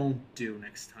you don't do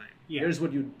next time. Yeah. Here's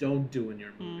what you don't do in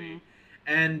your movie.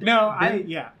 And good.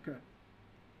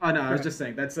 Oh no, I was just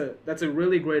saying that's a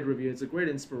really great review. It's a great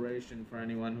inspiration for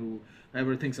anyone who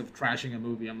ever thinks of trashing a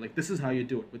movie. I'm like, this is how you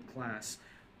do it with class,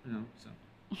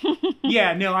 So.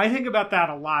 Yeah, no, I think about that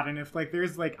a lot. And if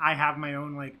there's I have my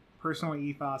own personal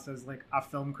ethos as a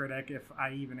film critic, if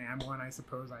I even am one, I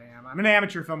suppose I am. I'm an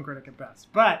amateur film critic at best,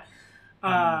 but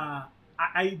I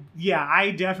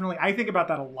definitely think about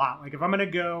that a lot. If I'm gonna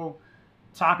go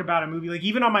talk about a movie,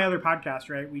 even on my other podcast,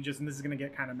 right? And this is gonna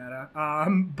get kind of meta,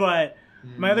 but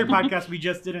my other podcast, we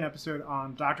just did an episode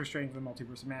on Doctor Strange and the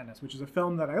Multiverse of Madness, which is a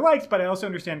film that I liked, but I also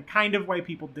understand kind of why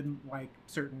people didn't like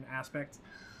certain aspects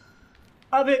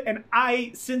of it. And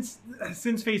I, since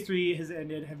Phase 3 has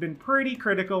ended, have been pretty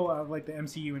critical of the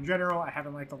MCU in general. I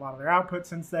haven't liked a lot of their output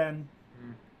since then.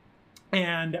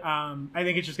 And I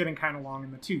think it's just getting kind of long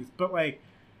in the tooth. But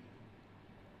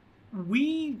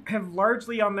we have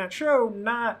largely on that show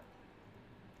not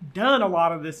done a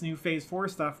lot of this new Phase 4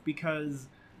 stuff because,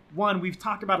 one, we've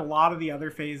talked about a lot of the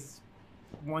other Phase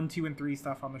 1, 2, and 3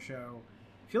 stuff on the show.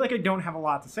 I feel like I don't have a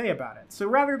lot to say about it. So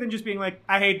rather than just being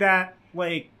I hate that,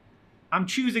 I'm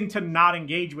choosing to not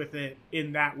engage with it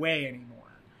in that way anymore.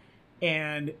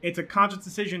 And it's a conscious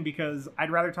decision because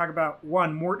I'd rather talk about,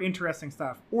 one, more interesting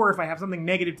stuff, or if I have something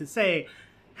negative to say,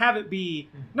 have it be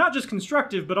not just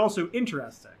constructive, but also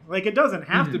interesting. It doesn't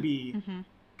have to be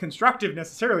constructive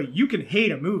necessarily. You can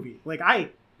hate a movie.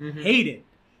 I hated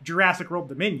Jurassic World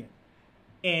Dominion.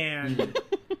 And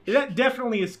that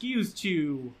definitely skews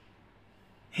to,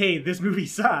 hey, this movie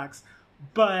sucks.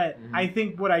 But I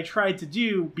think what I tried to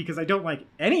do, because I don't like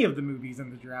any of the movies in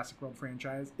the Jurassic World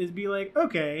franchise, is be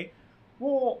okay,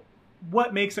 well,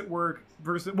 what makes it work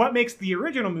versus what makes the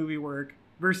original movie work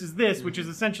versus this, which is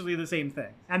essentially the same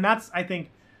thing. And that's, I think,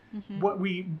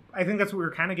 I think that's what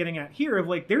we're kind of getting at here of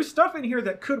there's stuff in here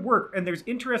that could work and there's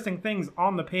interesting things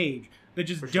on the page that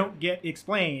just don't get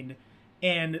explained.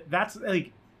 And that's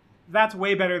that's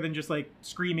way better than just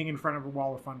screaming in front of a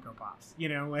wall of Funko Pops,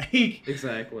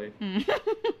 Exactly.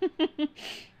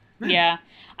 Yeah.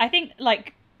 I think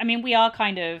we are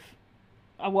kind of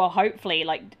hopefully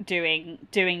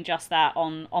doing just that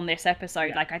on this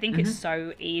episode. I think it's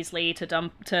so easily to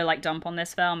dump on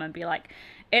this film and be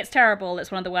it's terrible,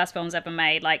 it's one of the worst films ever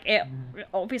made. It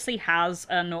obviously has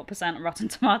a 0% on Rotten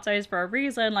Tomatoes for a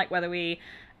reason, whether we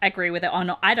agree with it or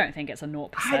not. I don't think it's a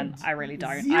 0%. I really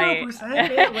don't.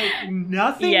 0%?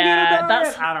 Nothing yeah, about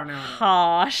that's it? I don't know.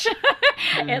 Harsh.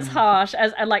 It's harsh.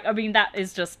 That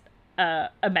is just a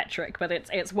metric, but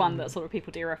it's one that sort of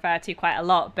people do refer to quite a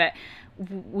lot. But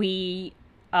we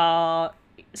are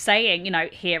saying,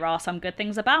 here are some good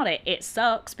things about it. It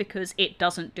sucks because it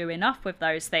doesn't do enough with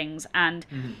those things. And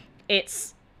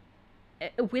it's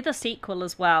with a sequel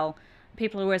as well.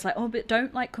 People are always but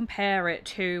don't compare it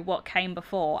to what came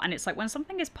before. And it's when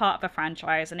something is part of a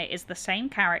franchise and it is the same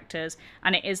characters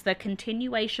and it is the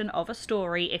continuation of a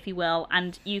story, if you will,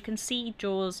 and you can see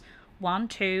Jaws 1,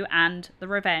 2, and The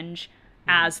Revenge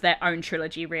as their own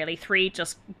trilogy, really. 3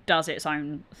 just does its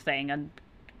own thing and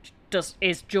just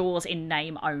is Jaws in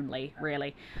name only,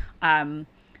 really.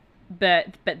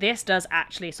 But this does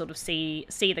actually sort of see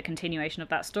the continuation of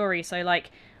that story. So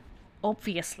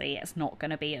obviously it's not going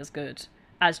to be as good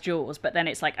as Jaws, but then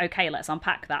it's okay, let's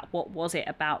unpack that. What was it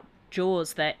about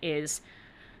Jaws that is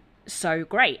so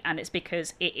great? And it's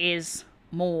because it is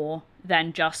more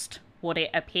than just what it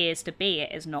appears to be.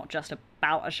 It is not just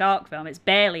about a shark film. It's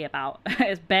barely about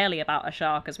a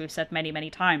shark, as we've said many, many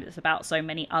times. It's about so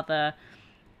many other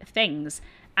things,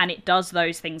 and it does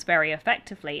those things very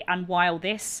effectively. And while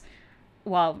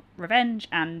Revenge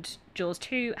and Jaws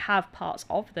 2 have parts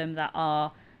of them that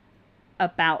are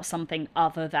about something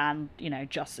other than,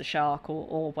 just a shark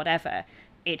or whatever,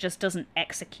 it just doesn't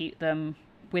execute them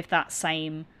with that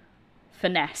same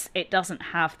finesse. It doesn't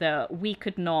have we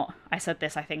could not, I said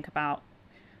this I think about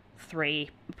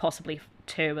 3, possibly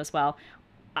 2 as well,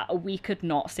 we could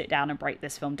not sit down and break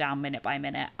this film down minute by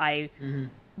minute.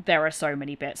 There are so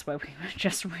many bits where we would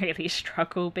just really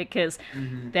struggle because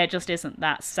there just isn't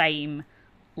that same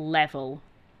level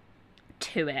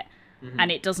to it,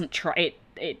 and it doesn't try,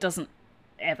 it doesn't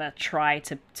ever try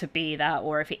to be that,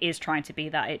 or if it is trying to be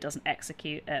that, it doesn't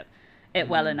execute it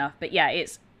well enough. But yeah,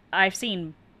 I've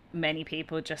seen many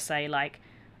people just say like,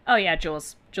 oh yeah,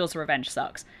 Jaws Revenge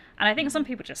sucks, and I think some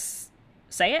people just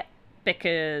say it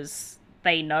because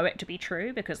they know it to be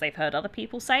true, because they've heard other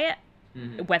people say it,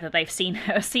 whether they've seen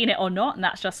it or not, and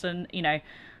that's just an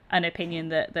opinion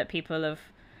that people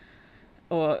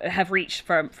have reached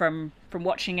from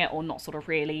watching it, or not sort of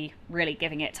really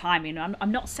giving it time.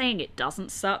 I'm not saying it doesn't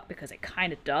suck, because it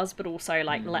kind of does, but also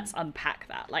like let's unpack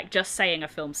that. Like, just saying a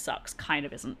film sucks kind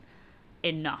of isn't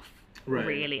enough,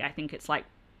 really. I think it's like,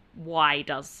 why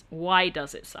does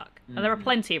it suck? And there are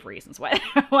plenty of reasons why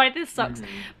this sucks,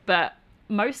 but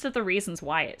most of the reasons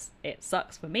why it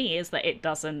sucks for me is that it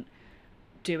doesn't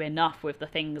do enough with the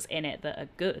things in it that are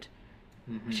good.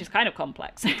 Which is kind of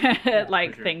complex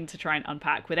thing to try and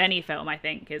unpack with any film. I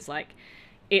think is like,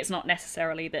 it's not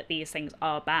necessarily that these things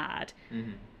are bad,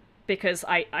 because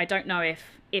I don't know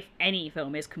if any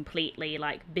film is completely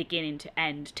like beginning to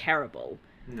end terrible.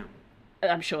 No,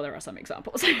 I'm sure there are some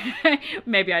examples.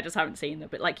 Maybe I just haven't seen them,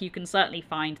 but like, you can certainly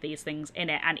find these things in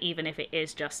it. And even if it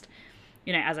is just,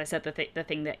 as I said, the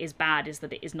thing that is bad is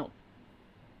that it is not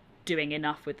doing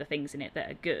enough with the things in it that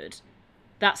are good.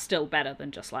 That's still better than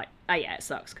just like, oh yeah, it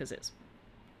sucks because it's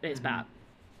bad.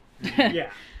 Yeah.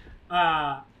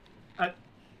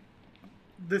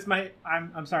 This might.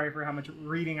 I'm sorry for how much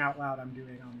reading out loud I'm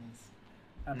doing on this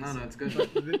episode. No, it's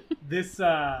good.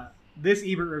 This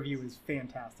Ebert review is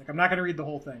fantastic. I'm not going to read the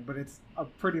whole thing, but it's a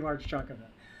pretty large chunk of it.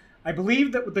 I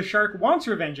believe that the shark wants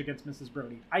revenge against Mrs.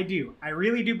 Brody. I do. I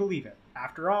really do believe it.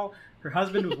 After all, her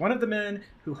husband was one of the men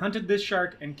who hunted this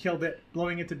shark and killed it,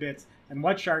 blowing it to bits. And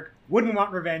what shark wouldn't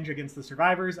want revenge against the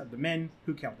survivors of the men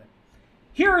who killed it?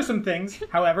 Here are some things,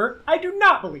 however, I do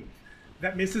not believe.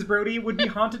 That Mrs. Brody would be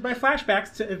haunted by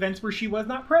flashbacks to events where she was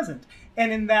not present,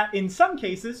 and in some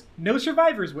cases, no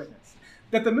survivors witnessed.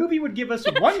 That the movie would give us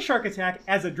one shark attack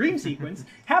as a dream sequence,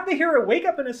 have the hero wake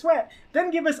up in a sweat, then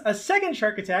give us a second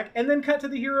shark attack, and then cut to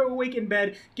the hero awake in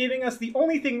bed, giving us the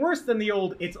only thing worse than the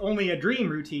old "it's only a dream"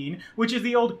 routine, which is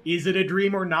the old "is it a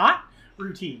dream or not"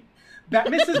 routine. That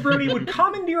Mrs. Brody would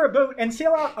commandeer a boat and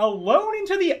sail out alone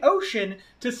into the ocean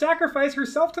to sacrifice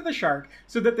herself to the shark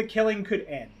so that the killing could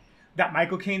end. That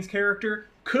Michael Caine's character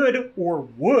could or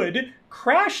would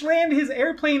crash land his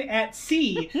airplane at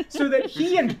sea so that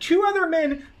he and 2 other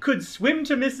men could swim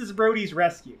to Mrs. Brody's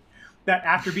rescue. That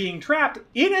after being trapped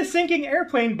in a sinking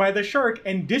airplane by the shark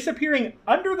and disappearing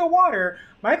under the water,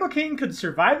 Michael Caine could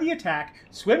survive the attack,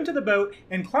 swim to the boat,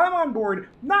 and climb on board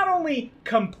not only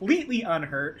completely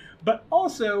unhurt, but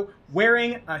also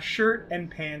wearing a shirt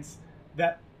and pants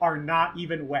that are not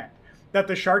even wet. That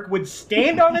the shark would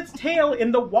stand on its tail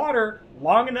in the water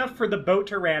long enough for the boat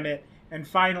to ram it. And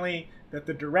finally, that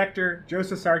the director,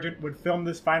 Joseph Sargent, would film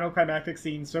this final climactic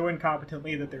scene so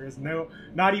incompetently that there is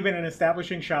not even an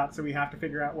establishing shot, so we have to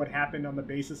figure out what happened on the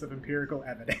basis of empirical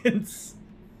evidence.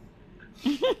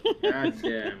 God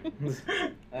damn.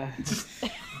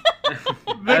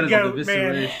 The goat, is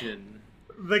man.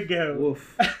 The goat.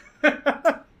 Woof.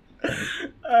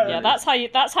 Yeah, that's how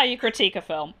you critique a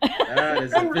film. That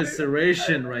is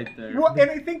evisceration right there. Well,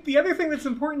 and I think the other thing that's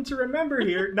important to remember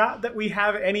here, not that we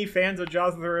have any fans of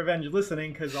Jaws of the Revenge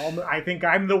listening, because I think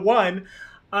I'm the one.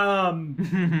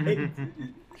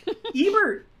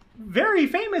 Ebert very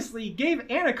famously gave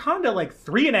Anaconda like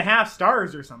 3.5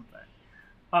 stars or something.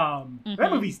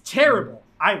 That movie's terrible.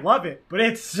 I love it, but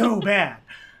it's so bad.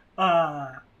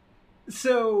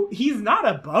 So he's not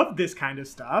above this kind of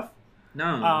stuff.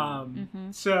 No.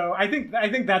 So I think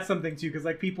that's something too, because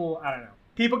like people, I don't know,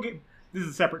 people get, this is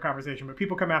a separate conversation, but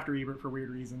people come after Ebert for weird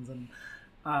reasons, and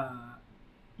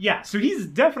yeah, so he's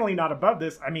definitely not above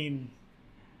this. I mean,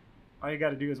 all you got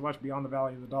to do is watch Beyond the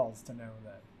Valley of the Dolls to know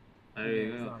that There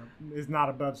you go. Is not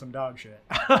above some dog shit.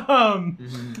 I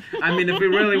mean, if we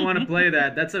really want to play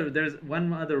that, there's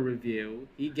one other review.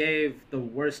 He gave the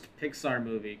worst Pixar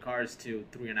movie, Cars 2,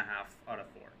 3.5 out of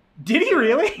 4. Did he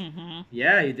really?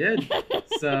 Yeah, he did.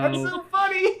 That's so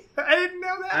funny. I didn't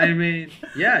know that. I mean,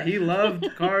 yeah, he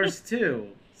loved Cars 2.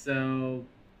 So,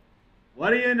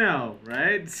 what do you know,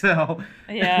 right? So,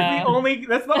 Yeah.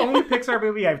 That's the only Pixar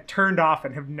movie I've turned off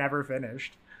and have never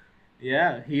finished.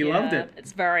 yeah, he loved it.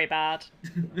 It's very bad.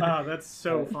 Oh, that's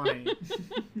so funny.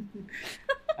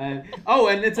 And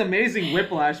it's amazing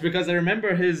Whiplash, because I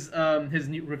remember his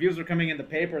new reviews were coming in the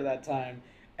paper that time,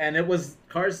 and it was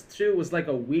Cars 2 was like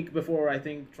a week before, I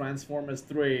think, Transformers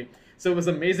 3. So it was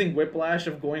amazing Whiplash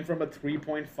of going from a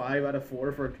 3.5 out of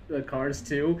 4 for Cars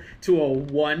 2 to a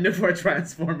 1 for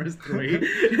Transformers 3.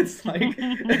 It's like,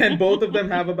 and both of them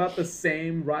have about the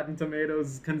same Rotten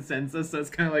Tomatoes consensus. So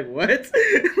it's kind of like, what?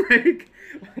 Like,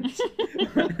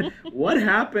 what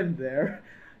happened there?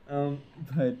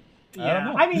 But I don't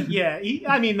know.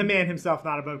 I mean, the man himself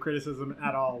not above criticism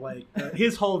at all. Like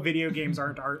his whole video games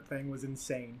aren't art thing was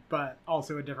insane, but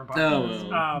also a different podcast.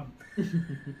 Go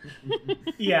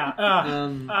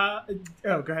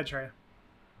ahead, Treya.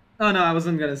 Oh no, I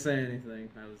wasn't gonna say anything.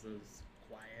 I was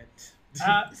quiet.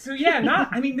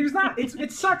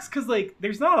 It sucks because like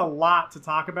there's not a lot to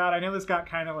talk about. I know this got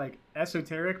kind of like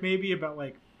esoteric maybe about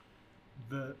like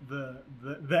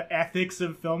the ethics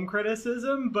of film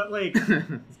criticism, but like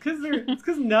it's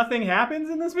because nothing happens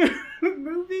in this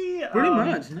movie. Pretty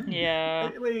much. No?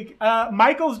 Yeah. Like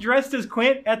Michael's dressed as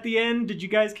Quint at the end. Did you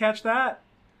guys catch that?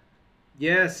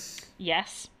 Yes.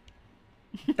 Yes.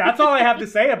 That's all I have to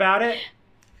say about it.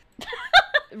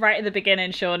 Right at the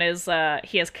beginning, Sean is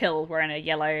he is killed wearing a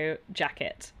yellow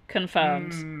jacket.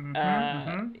 Confirmed.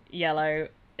 Yellow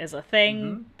is a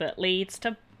thing that leads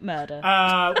to murder.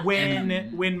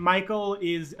 When Michael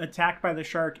is attacked by the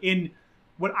shark in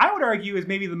what I would argue is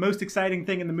maybe the most exciting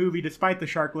thing in the movie, despite the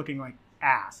shark looking like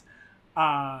ass.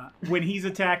 When he's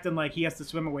attacked and like he has to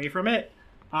swim away from it,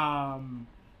 when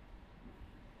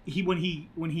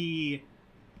he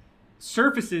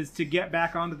surfaces to get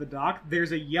back onto the dock,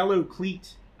 there's a yellow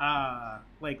cleat,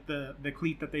 like the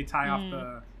cleat that they tie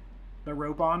off the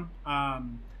rope on.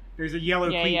 There's a yellow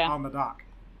cleat on the dock.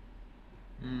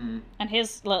 And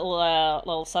his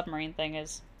little submarine thing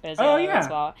is as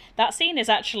well. That scene is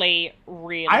actually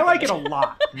really I like good. it a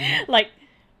lot. Like,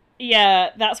 yeah,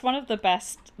 that's one of the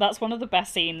best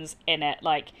scenes in it.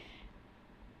 Like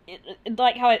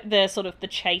how the sort of the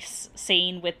chase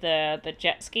scene with the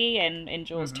jet ski in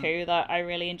Jaws 2 that I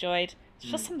really enjoyed. It's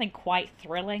just something quite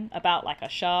thrilling about like a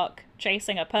shark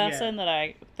chasing a person that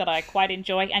I quite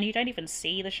enjoy, and you don't even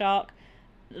see the shark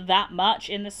that much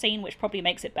in the scene, which probably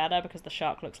makes it better because the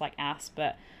shark looks like ass.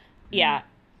 But yeah,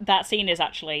 that scene is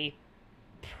actually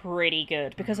pretty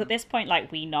good because at this point,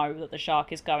 like, we know that the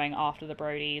shark is going after the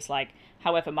Brodies, like,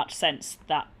 however much sense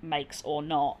that makes or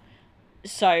not.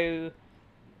 So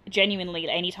genuinely,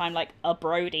 anytime like a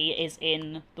Brody is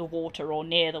in the water or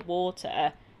near the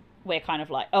water, we're kind of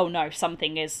like, oh no,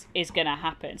 something is gonna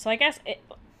happen. So I guess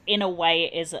in a way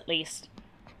it is at least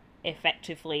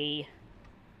effectively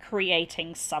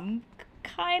creating some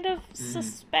kind of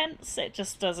suspense. It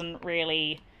just doesn't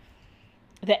really,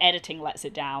 the editing lets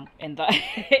it down in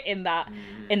that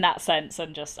in that sense,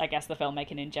 and just I guess the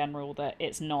filmmaking in general, that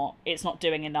it's not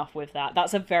doing enough with that.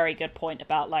 That's a very good point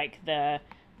about like the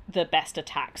best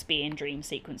attacks being dream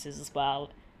sequences as well.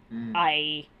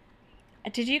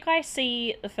 Did you guys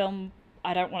see the film?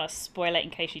 I don't want to spoil it in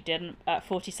case you didn't.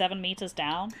 47 Meters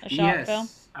Down, a shark film.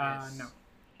 No.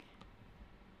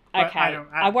 Okay,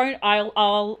 I won't.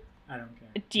 I'll. I don't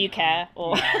care. Do you care?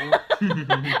 Or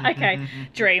okay,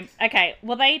 Dream. Okay,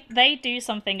 well they do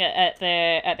something at the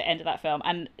end of that film,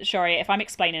 and sorry if I'm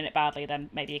explaining it badly, then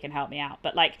maybe you can help me out.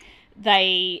 But like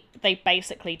they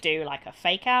basically do like a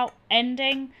fake out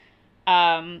ending,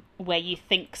 where you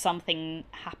think something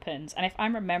happens, and if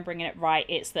I'm remembering it right,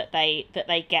 it's that they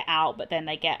get out, but then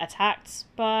they get attacked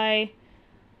by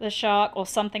the shark or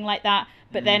something like that.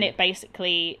 But then it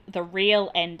basically, the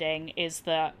real ending is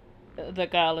that the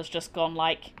girl has just gone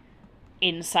like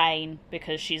insane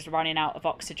because she's running out of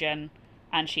oxygen,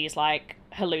 and she's like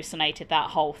hallucinated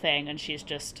that whole thing, and she's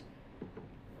just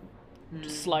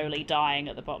slowly dying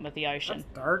at the bottom of the ocean.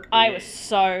 That's dark. I was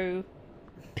so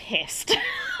pissed.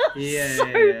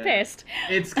 Pissed.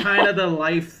 It's kind of the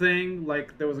Life thing.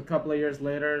 Like there was a couple of years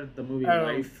later, the movie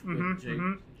Life with Jake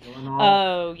Gyllenhaal.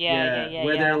 Oh yeah.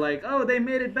 Where they're like, oh, they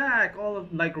made it back. All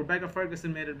of like Rebecca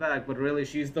Ferguson made it back, but really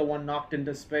she's the one knocked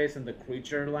into space, and the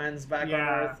creature lands back on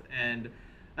Earth. And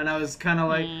I was kind of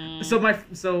like,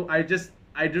 so I just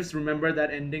I just remember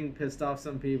that ending pissed off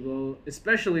some people,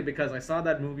 especially because I saw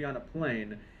that movie on a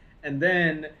plane, and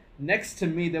then next to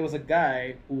me there was a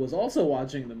guy who was also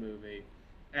watching the movie,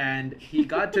 and he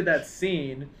got to that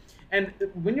scene. And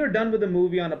when you're done with the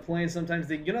movie on a plane, sometimes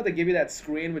they give you that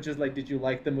screen which is like, did you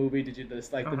like the movie? Did you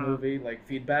dislike the movie? Like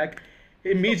feedback.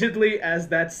 Immediately as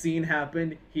that scene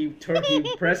happened, he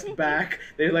pressed back.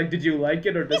 They're like, did you like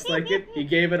it or dislike it? He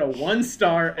gave it a 1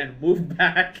 star and moved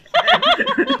back.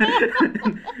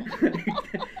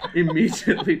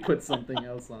 Immediately put something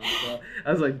else on. So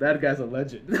I was like, that guy's a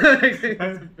legend.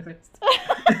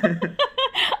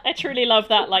 I truly love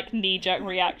that like knee-jerk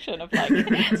reaction of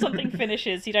like something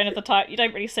finishes, you don't have the time, you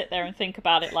don't really sit there and think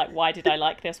about it like, why did I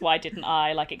like this, why didn't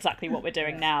I, like exactly what we're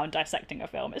doing now and dissecting a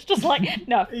film. It's just like,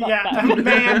 no, fuck that.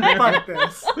 Man, fuck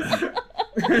this.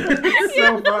 It's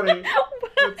so funny.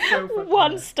 It's so fucking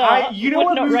 1 star. You know would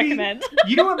what not movie, recommend.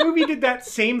 You know what movie did that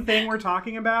same thing we're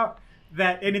talking about?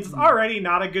 And it's already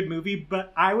not a good movie,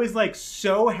 but I was like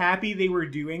so happy they were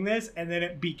doing this, and then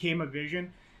it became a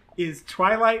vision. Is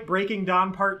Twilight Breaking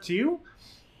Dawn Part 2?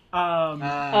 When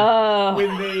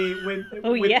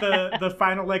the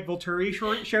final like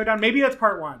Volturi showdown. Maybe that's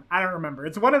Part 1. I don't remember.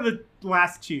 It's one of the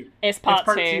last 2. It's part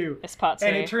 2. It's Part 2.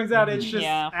 And it turns out it's just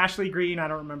Ashley Greene. I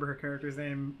don't remember her character's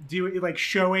name.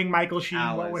 Showing Michael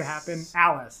Sheen what would happen.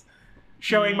 Alice.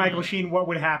 Showing Michael Sheen what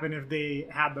would happen if they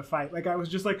had the fight. Like I was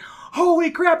just like,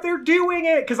 holy crap, they're doing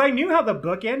it, because I knew how the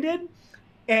book ended,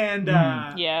 and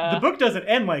the book doesn't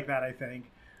end like that. I think.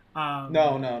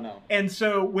 No. And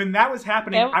so when that was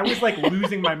happening, I was like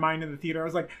losing my mind in the theater. I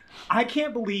was like, I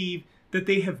can't believe that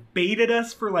they have baited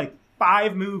us for like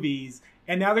 5 movies,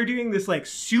 and now they're doing this like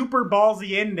super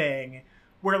ballsy ending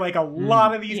where like a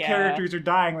lot of these characters are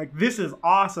dying. Like, this is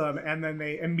awesome. And then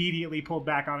they immediately pulled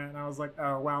back on it, and I was like,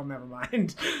 oh, well, never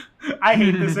mind. I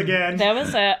hate this again. There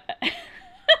was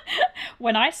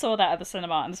when I saw that at the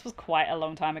cinema, and this was quite a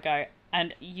long time ago,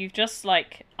 and you've just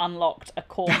like unlocked a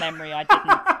core memory I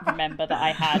didn't remember that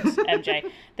I had,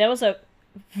 MJ. There was a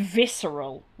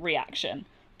visceral reaction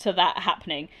to that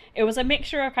happening. It was a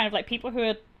mixture of kind of like people who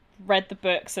had read the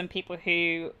books and people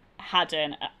who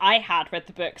hadn't. I had read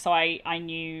the book, so I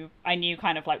knew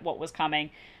kind of like what was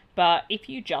coming. But if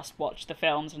you just watch the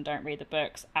films and don't read the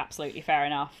books, absolutely fair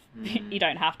enough. You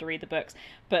don't have to read the books.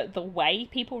 But the way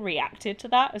people reacted to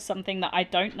that is something that I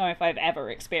don't know if I've ever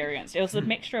experienced. It was a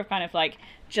mixture of kind of like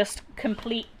just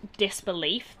complete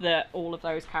disbelief that all of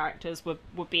those characters were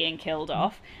being killed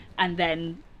off, and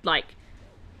then like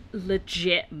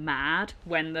legit mad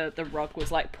when the rug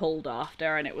was like pulled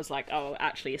after, and it was like, oh,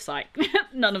 actually it's like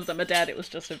none of them are dead, it was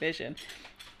just a vision.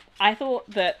 I thought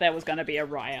that there was going to be a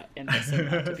riot in this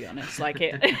cinema, to be honest. Like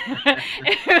it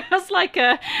was like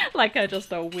a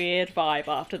just a weird vibe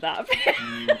after that.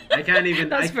 I can't even.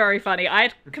 That's very funny. I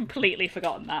had completely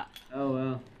forgotten that. Oh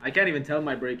well, I can't even tell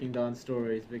my Breaking Dawn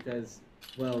stories because,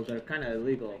 well, they're kind of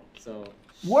illegal. So.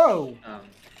 Whoa.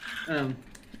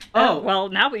 Oh well,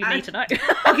 now we need to know.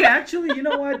 Okay, actually, you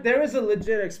know what? There is a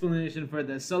legit explanation for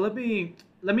this. So let me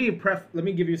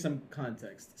give you some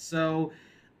context. So,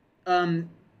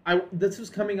 this was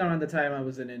coming out on the time I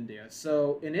was in India.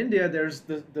 So in India, there's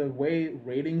the way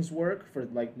ratings work for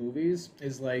like movies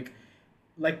is like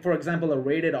for example, a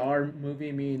rated R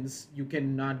movie means you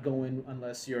cannot go in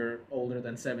unless you're older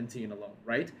than 17 alone,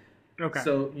 right? Okay.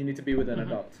 So you need to be with an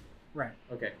adult. Right.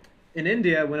 Okay. In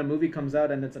India, when a movie comes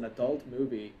out and it's an adult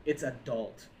movie, it's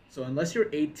adult. So unless you're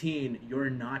 18, you're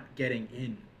not getting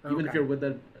in, even if you're with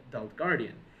an adult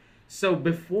guardian. So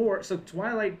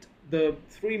Twilight, the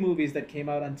 3 movies that came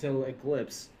out until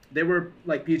Eclipse, they were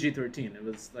like PG-13. It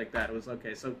was like that. It was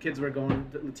okay. So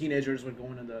the teenagers were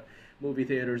going to the movie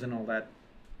theaters and all that.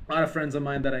 A lot of friends of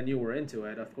mine that I knew were into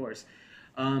it, of course.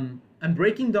 And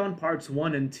Breaking Dawn Parts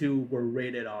 1 and 2 were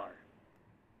rated R.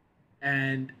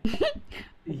 And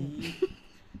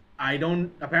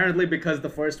apparently because the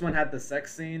first one had the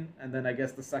sex scene, and then I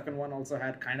guess the second one also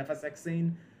had kind of a sex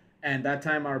scene, and that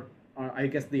time I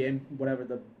guess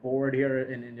the board here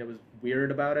in India was weird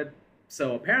about it.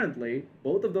 So apparently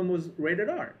both of them was rated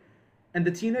R, and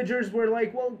the teenagers were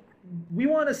like, "Well, we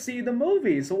want to see the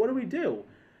movie, so what do we do?"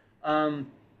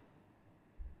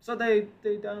 So they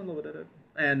downloaded it,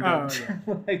 and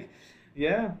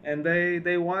and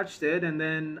they watched it, and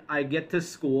then I get to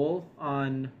school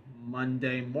on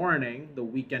Monday morning, the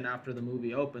weekend after the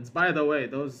movie opens. By the way,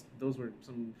 those were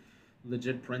some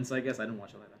legit prints, I guess. I didn't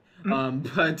watch it like that.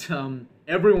 But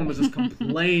everyone was just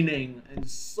complaining and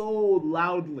so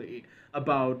loudly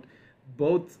about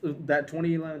both that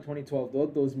 2011,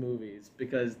 2012, those movies,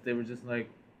 because they were just like,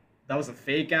 that was a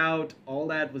fake out. All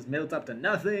that was built up to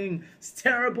nothing. It's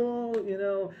terrible. You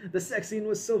know, the sex scene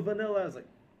was so vanilla. I was like,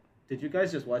 did you guys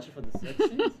just watch it for the sex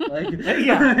scenes? Like,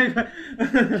 Yeah.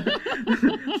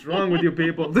 what's wrong with you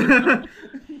people?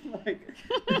 Like,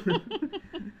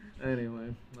 anyway,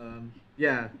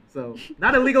 yeah. So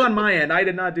not illegal on my end. I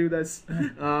did not do this.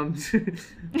 I'm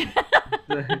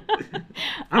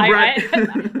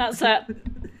Brad. That's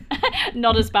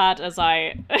not as bad as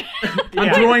I'm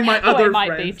Yeah. throwing my Oh, it other might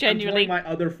friends. be, genuinely. I'm throwing my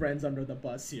other friends under the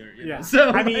bus here. You Yeah. know? So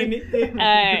I mean,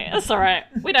 It's all right.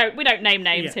 We don't name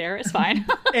names Yeah. here. It's fine.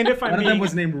 and if I'm one of them being,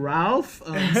 was named Ralph.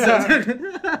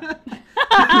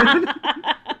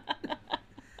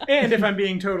 and if I'm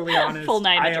being totally honest, Full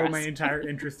name, I owe address. my entire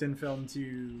interest in film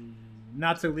to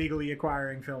not so legally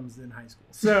acquiring films in high school.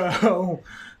 So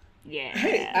Yeah.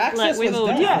 Hey, access we've was all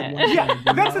done. done it.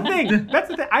 yeah, that's the thing. That's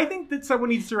the thing. I think that someone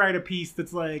needs to write a piece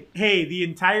that's like, hey, the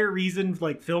entire reason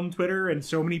like film Twitter and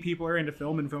so many people are into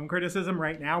film and film criticism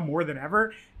right now more than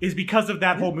ever is because of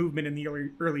that whole movement in the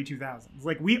early 2000s.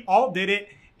 Like we all did it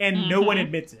and no one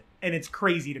admits it. And it's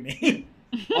crazy to me.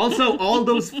 Also, all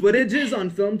those footages on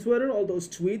film Twitter, all those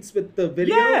tweets with the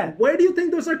video, Yeah. where do you think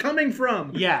those are coming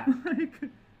from? Yeah. Like,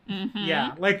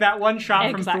 Yeah. Like that one shot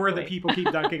from Thor that Exactly. people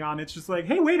keep dunking on. It's just like,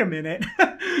 hey, wait a minute.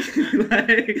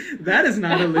 like, that is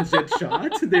not a legit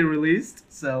shot they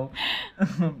released. So,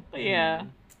 Yeah.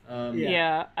 um,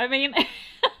 Yeah. I mean,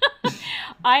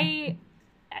 I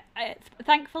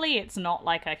thankfully it's not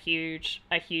like a huge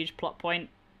plot point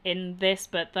in this,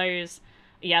 but those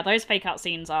fake out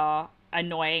scenes are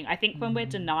annoying. I think when we're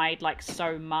denied like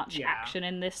so much Yeah. action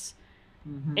in this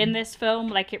film,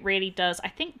 like it really does. I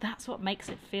think that's what makes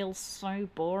it feel so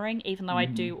boring, even though I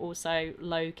do also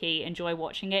low-key enjoy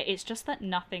watching it. It's just that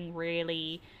nothing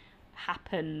really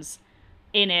happens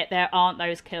in it. There aren't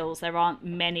those kills, there aren't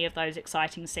many of those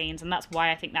exciting scenes, and that's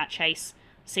why I think that chase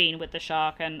scene with the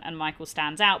shark and Michael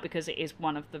stands out, because it is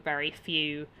one of the very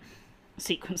few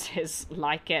sequences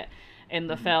like it in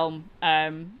the film.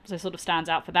 So it sort of stands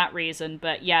out for that reason.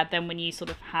 But yeah, then when you sort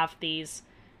of have these,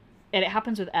 and it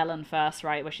happens with Ellen first,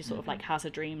 right, where she sort of like has a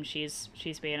dream she's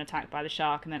being attacked by the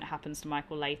shark, and then it happens to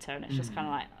Michael later, and it's just kind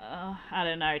of like, I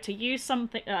don't know, to use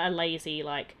something, a lazy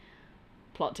like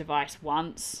plot device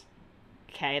once,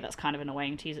 okay, that's kind of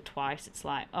annoying. To use it twice, it's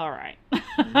like, all right.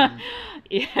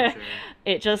 Yeah, Sure.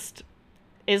 it just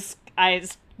is.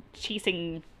 It's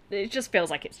cheating. It just feels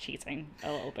like it's cheating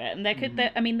a little bit. And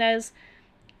I mean, there's,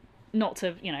 not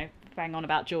to bang on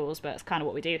about Jaws, but it's kind of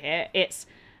what we do here.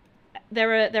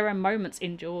 There are moments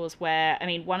in Jaws where, I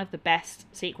mean, one of the best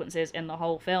sequences in the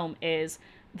whole film is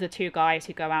the two guys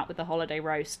who go out with the holiday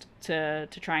roast to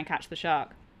try and catch the shark.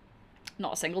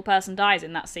 Not a single person dies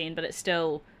in that scene, but it's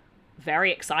still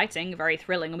very exciting, very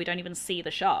thrilling, and we don't even see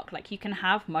the shark. Like, you can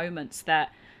have moments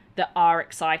that are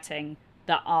exciting,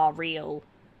 that are real,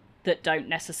 that don't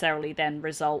necessarily then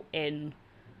result in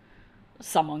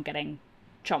someone getting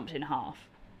chomped in half.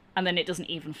 And then it doesn't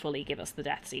even fully give us the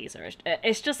deaths either.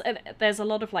 It's just, there's a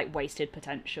lot of like wasted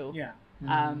potential Yeah.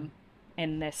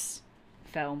 in this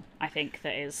film, I think,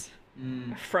 that is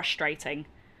frustrating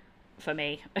for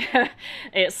me.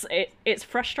 It's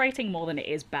frustrating more than it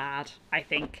is bad, I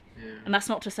think. Yeah. And that's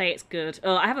not to say it's good.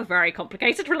 I have a very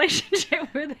complicated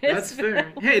relationship with this. That's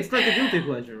fair. Hey, it's like a guilty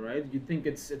pleasure, right? You think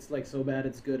it's like so bad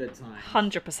it's good at times.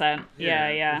 100%.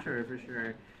 Yeah. For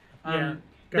sure. Yeah.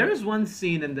 Go There ahead. is one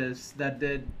scene in this that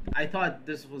I thought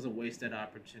this was a wasted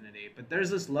opportunity, but there's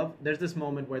this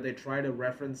moment where they try to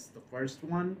reference the first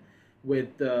one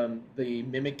with the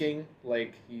mimicking,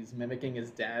 like he's mimicking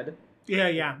his dad. Yeah,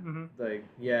 yeah. Mm-hmm. Like,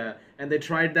 yeah, and they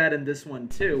tried that in this one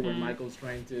too, where Michael's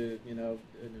trying to, do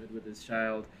it with his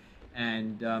child,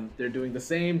 and they're doing the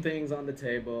same things on the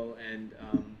table, and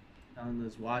Ellen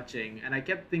is watching, and I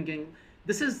kept thinking,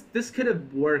 this could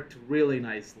have worked really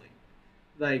nicely,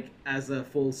 like as a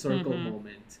full circle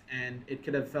moment, and it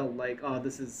could have felt like, oh,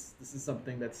 this is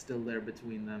something that's still there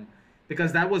between them,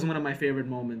 because that was one of my favorite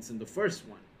moments in the first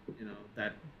one,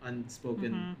 that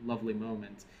unspoken lovely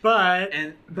moment. But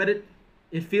But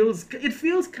it feels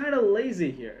kind of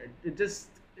lazy here. It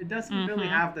doesn't really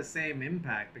have the same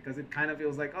impact, because it kind of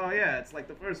feels like, oh yeah, it's like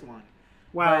the first one.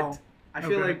 well, But I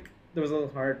feel okay. like there was a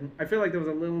little heart. I feel like there was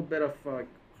a little bit of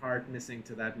heart missing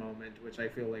to that moment, which I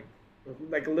feel like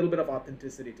a little bit of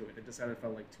authenticity to it. It just kind of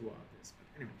felt like too obvious.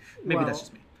 But anyway, maybe Well, that's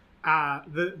just me.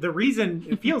 the reason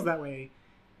it feels that way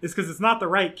is because it's not the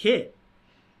right kid.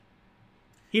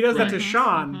 He does that to Right.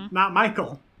 Sean, not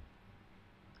Michael.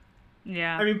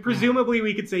 Yeah. I mean, presumably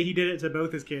we could say he did it to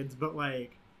both his kids, but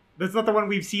like, that's not the one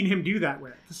we've seen him do that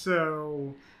with.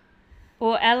 So,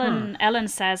 Well, Ellen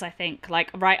says, I think, like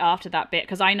right after that bit,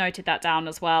 because I noted that down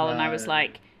as well, and I was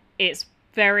Right. like, it's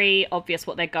very obvious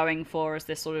what they're going for as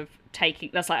this sort of taking,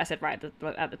 that's like I said right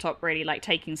at the top, really like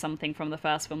taking something from the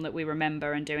first film that we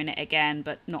remember and doing it again,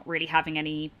 but not really having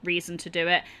any reason to do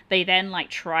it. They then like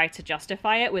try to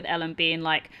justify it with Ellen being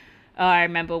like, oh, I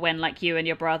remember when like you and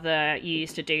your brother, you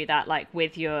used to do that like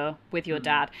with your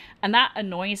dad. And that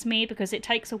annoys me because it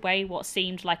takes away what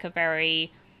seemed like a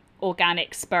very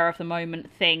organic spur of the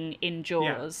moment thing in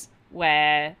Jaws,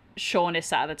 where Sean is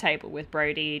sat at the table with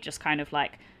Brody just kind of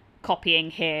like copying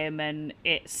him, and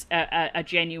it's a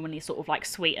genuinely sort of like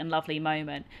sweet and lovely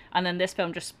moment. And then this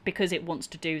film, just because it wants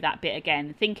to do that bit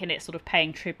again, thinking it's sort of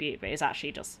paying tribute, but is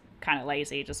actually just kind of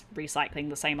lazy, just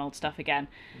recycling the same old stuff again,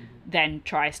 then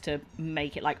tries to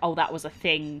make it like, oh, that was a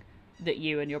thing that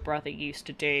you and your brother used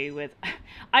to do with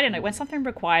I don't know, when something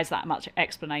requires that much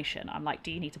explanation, I'm like,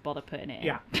 do you need to bother putting it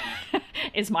in?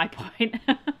 Is my point.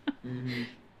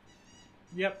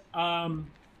 Yep.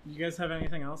 You guys have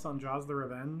anything else on Jaws the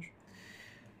Revenge?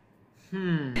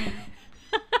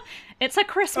 It's a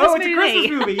Christmas movie. Oh, it's a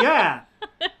Christmas movie, yeah.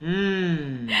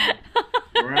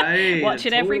 Right. Watch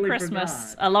it every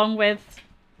Christmas, along with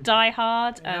Die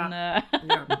Hard and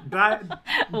Die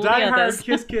all the Hard, others.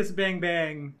 Kiss Kiss Bang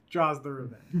Bang, Jaws the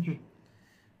Revenge.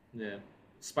 Yeah.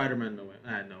 Spider-Man, no way.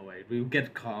 No way. We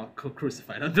get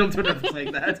crucified on film Twitter for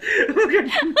saying that.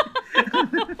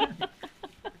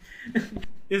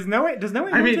 Does No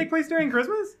Way Home take place during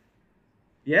Christmas?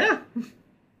 Yeah. I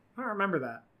don't remember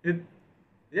that. It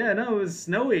was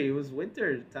snowy. It was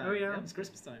winter time. Oh, yeah. It was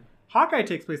Christmas time. Hawkeye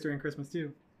takes place during Christmas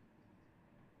too.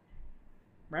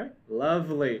 Right?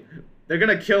 Lovely. They're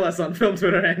gonna kill us on film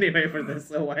Twitter anyway for this,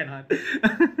 so why not?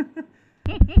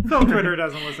 Film Twitter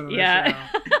doesn't listen to this show.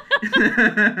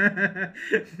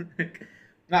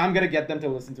 No, I'm gonna get them to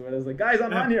listen to it. I was like, guys,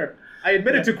 I'm on here. I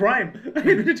admitted to crime. I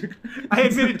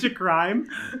admitted to crime.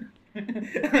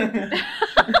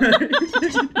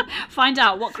 Find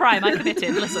out what crime I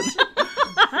committed. Listen.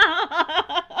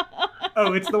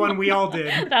 Oh, it's the one we all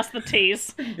did. That's the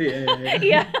tease. Yeah.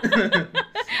 Yeah.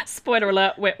 Spoiler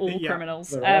alert, we're all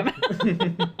criminals. I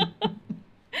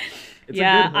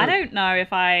don't know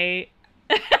if I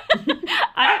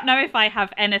don't know if I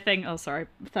have anything. Oh, sorry,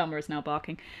 Thelma is now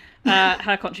barking.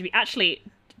 Her contribute. Actually,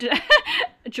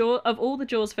 of all the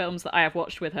Jaws films that I have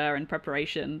watched with her in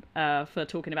preparation for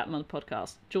talking about them on the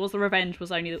podcast, Jaws the Revenge was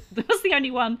the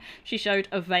only one she showed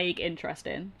a vague interest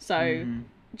in. So,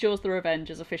 Jaws the Revenge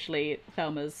is officially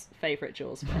Thelma's favourite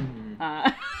Jaws film.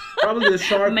 Probably the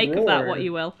shark. Make of that what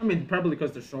you will. I mean, probably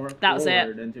because the shark. That was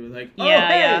it. And she was like,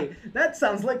 hey, that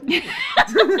sounds like me.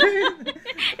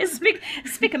 It's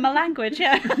speaking my language,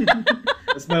 yeah.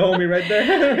 That's my homie right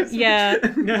there. Yeah.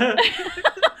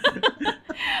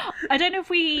 I don't know if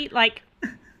we, like,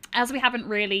 as we haven't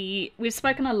really, we've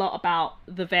spoken a lot about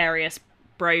the various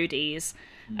Brodies,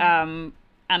 and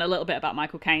a little bit about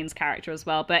Michael Caine's character as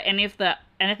well, but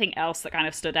anything else that kind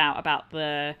of stood out about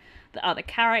the other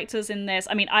characters in this?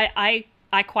 I mean, I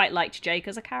quite liked Jake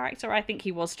as a character. I think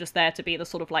he was just there to be the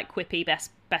sort of like quippy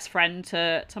best friend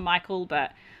to Michael,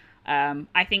 but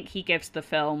I think he gives the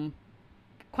film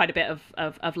quite a bit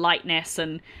of lightness.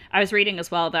 And I was reading as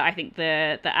well that I think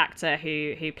the actor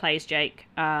who plays Jake,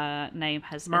 name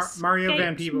has Mario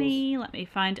Van escaped Peebles. me. Let me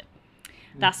find it.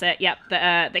 That's it. Yep.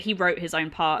 That he wrote his own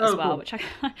part as well, cool. which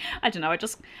I don't know. I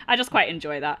just quite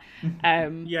enjoy that.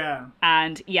 Yeah.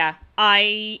 And yeah,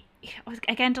 I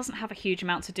again doesn't have a huge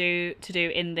amount to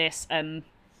do in this.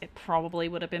 It probably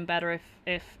would have been better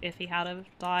if he had have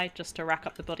died, just to rack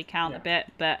up the body count a bit.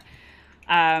 But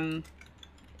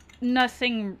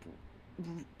nothing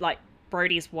like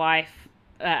Brody's wife,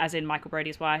 as in Michael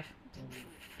Brody's wife.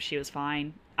 She was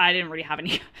fine. I didn't really have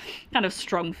any kind of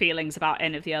strong feelings about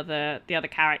any of the other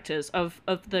characters of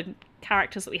the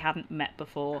characters that we hadn't met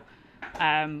before.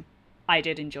 I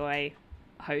did enjoy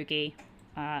Hoagie,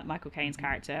 Michael Caine's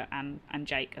character, and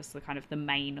Jake as the kind of the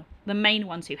main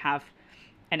ones who have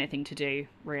anything to do,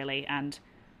 really. And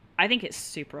I think it's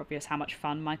super obvious how much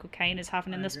fun Michael Caine is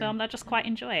having in this film. I just quite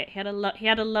enjoy it. He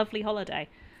had a lovely holiday.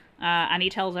 And he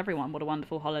tells everyone what a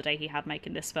wonderful holiday he had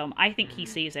making this film. I think he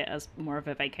sees it as more of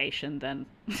a vacation than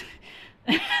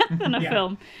a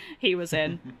film he was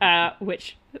in,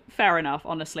 which fair enough,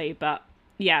 honestly. But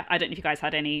yeah, I don't know if you guys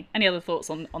had any other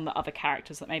thoughts on the other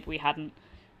characters that maybe we hadn't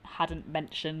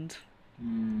mentioned.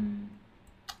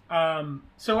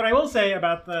 So what I will say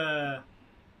about the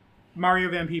Mario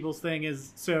Van Peebles thing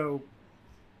is, so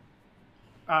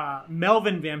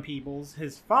Melvin Van Peebles,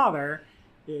 his father,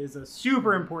 is a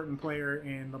super important player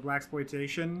in the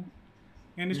blaxploitation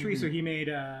industry. So he made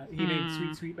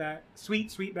Sweetback's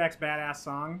Badass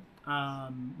Song,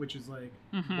 which is like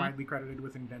widely credited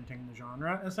with inventing the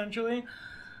genre, essentially.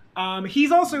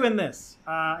 He's also in this.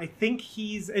 I think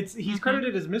he's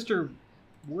credited as Mr.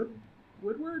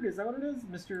 Woodward. Is that what it is,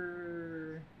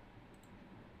 Mr.?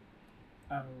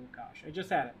 Oh gosh, I just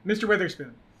had it, Mr.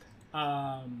 Witherspoon.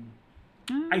 I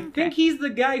think he's the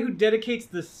guy who dedicates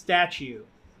the statue.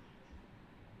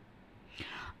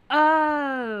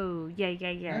 Oh, yeah.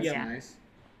 That's nice.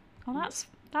 Well,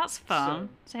 that's fun.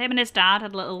 So him and his dad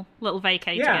had a little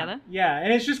vacay together. Yeah,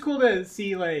 and it's just cool to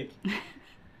see, like,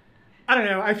 I don't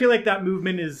know, I feel like that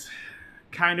movement is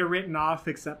kind of written off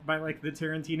except by, like, the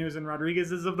Tarantinos and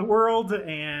Rodriguez's of the world,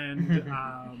 and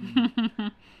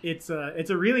it's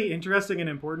a really interesting and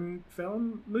important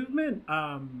film movement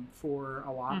for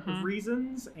a lot of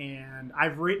reasons, and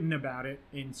I've written about it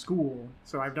in school,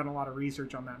 so I've done a lot of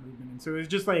research on that movement, and so it was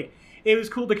just like, it was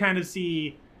cool to kind of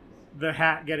see the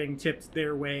hat getting tipped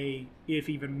their way, if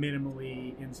even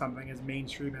minimally, in something as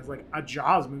mainstream as, like, a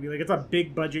Jaws movie. Like, it's a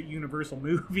big budget Universal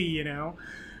movie, you know?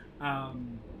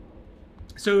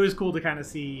 So it was cool to kind of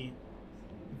see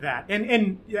that.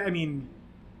 And I mean,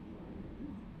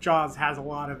 Jaws has a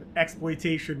lot of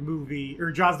exploitation movie,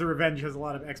 or Jaws the Revenge has a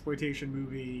lot of exploitation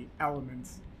movie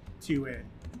elements to it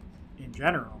in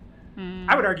general.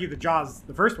 I would argue that Jaws,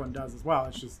 the first one, does as well.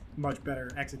 It's just much better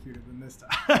executed than this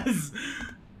does.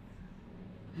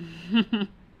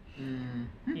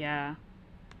 Yeah.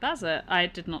 That's it. I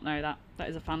did not know that. That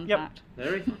is a fun fact.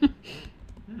 Very fun.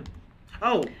 Yeah.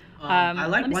 Oh, I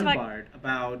like one part part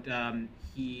about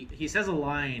he says a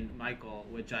line, Michael,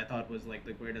 which I thought was like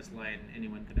the greatest line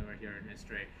anyone could ever hear in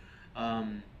history.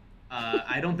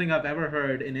 I don't think I've ever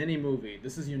heard in any movie,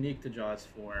 this is unique to Jaws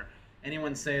 4,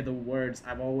 anyone say the words,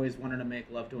 "I've always wanted to make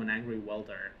love to an angry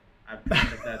welder." I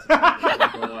think that's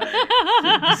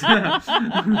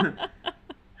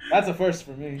that's a first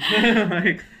for me.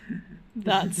 Like,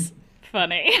 that's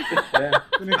funny. Yeah.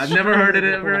 I've never heard it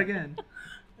ever again.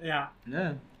 Yeah.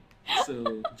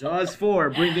 So Jaws 4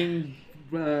 bringing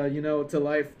to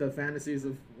life the fantasies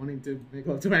of wanting to make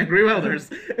love to angry welders.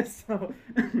 So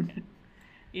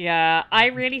yeah, I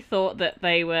really thought that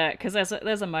they were, because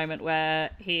there's a moment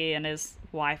where he and his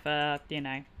wife are,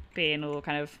 being all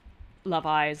kind of love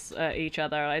eyes at each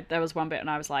other. There was one bit and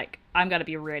I was like, I'm going to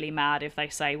be really mad if they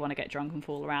say want to get drunk and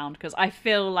fool around, because I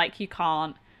feel like you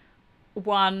can't,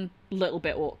 one, little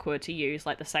bit awkward to use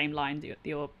like the same line that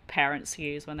your parents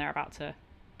use when they're about to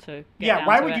get down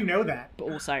why to would it. You know that? But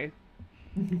also,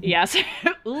 yes,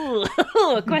 ooh,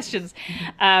 questions.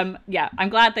 I'm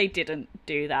glad they didn't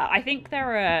do that. I think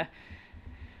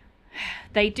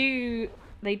they do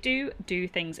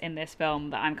things in this film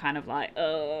that I'm kind of like,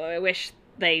 oh, I wish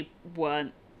they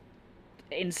weren't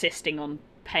insisting on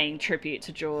paying tribute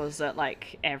to Jaws at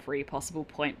like every possible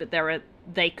point, but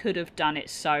they could have done it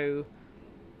so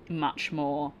much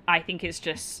more. I think it's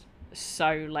just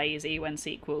so lazy when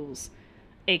sequels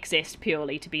exist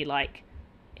purely to be like,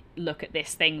 look at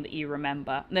this thing that you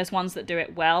remember. And there's ones that do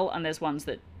it well, and there's ones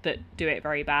that do it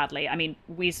very badly. I mean,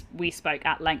 we spoke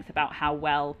at length about how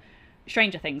well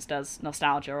Stranger Things does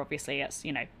nostalgia. Obviously, it's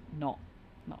not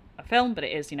a film, but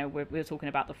it is. We're talking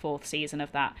about the 4th season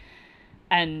of that,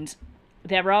 and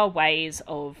there are ways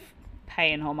of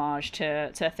paying homage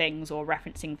to things or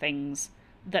referencing things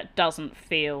that doesn't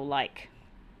feel like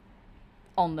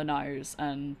on the nose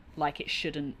and like it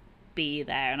shouldn't be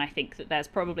there. And I think that there's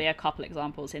probably a couple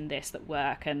examples in this that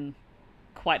work and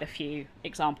quite a few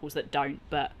examples that don't,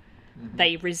 but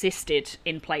they resisted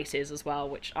in places as well,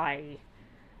 which I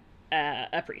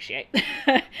appreciate.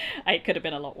 It could have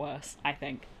been a lot worse, I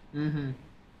think.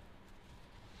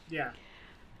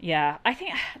 Yeah, I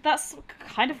think that's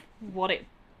kind of what it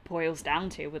boils down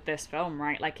to with this film,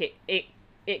 right? Like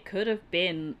it could have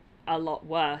been a lot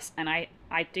worse, and I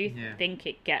do think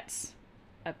it gets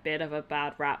a bit of a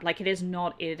bad rap. Like, it is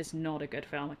not a good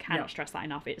film. I cannot stress that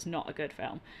enough. It's not a good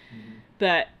film.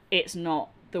 But it's not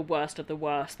the worst of the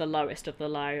worst, the lowest of the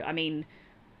low. I mean,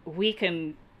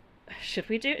 should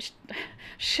we do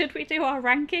our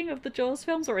ranking of the Jaws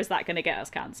films, or is that going to get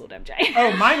us cancelled, MJ?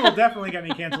 Oh, mine will definitely get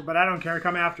me cancelled, but I don't care.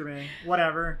 Come after me.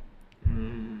 Whatever.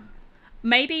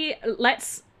 Maybe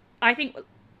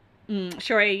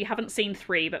sure, you haven't seen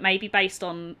 3, but maybe based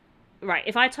on... Right,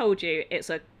 if I told you it's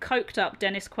a coked up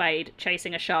Dennis Quaid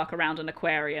chasing a shark around an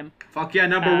aquarium... Fuck yeah,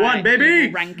 number 1, baby! You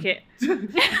will rank it...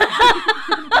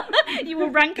 You will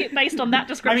rank it based on that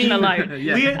description alone.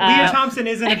 Leah Thompson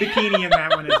is in a bikini in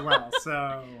that one as well,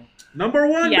 so... Number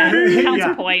 1, baby!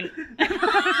 Counterpoint.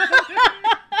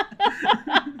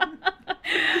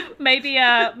 Maybe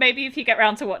if you get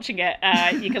round to watching it,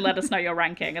 you can let us know your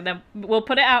ranking, and then we'll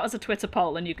put it out as a Twitter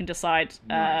poll, and you can decide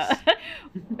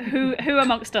who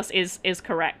amongst us is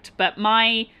correct. But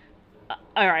my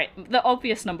all right, the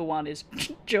obvious number one is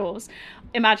Jaws.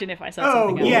 Imagine if I said Oh,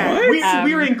 something else. yeah.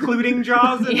 We were including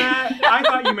Jaws in that. I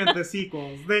thought you meant the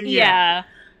sequels. Then Yeah.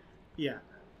 Yeah.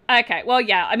 Okay, well,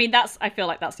 yeah, I mean, I feel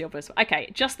like that's the obvious one. Okay,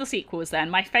 just the sequels then.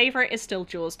 My favourite is still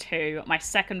Jaws 2. My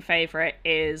second favourite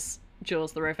is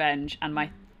Jaws the Revenge. And my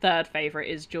third favourite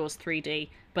is Jaws 3D.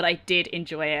 But I did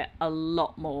enjoy it a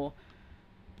lot more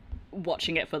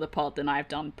watching it for the pod than I've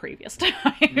done previous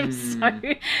times. So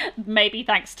maybe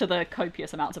thanks to the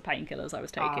copious amounts of painkillers I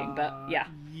was taking. But yeah,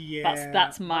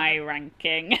 that's my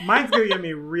ranking. Mine's gonna get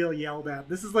me real yelled at.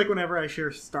 This is like whenever I share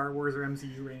Star Wars or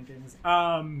MCU rankings.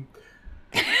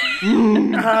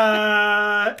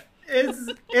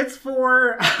 It's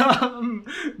for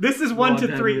this is 1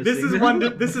 to 3. This is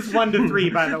 1 to 3,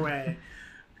 by the way.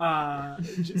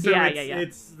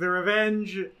 It's The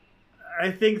Revenge, I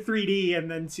think 3D,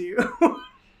 and then 2.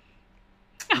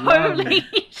 Holy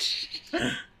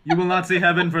shit. You will not see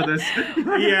heaven for this.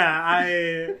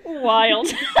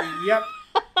 Wild. Yep.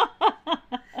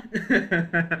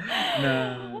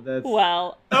 No, that's...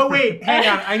 Well. Oh wait, hang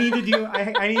on. I need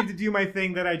to do my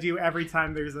thing that I do every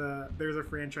time there's a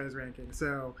franchise ranking.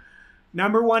 So,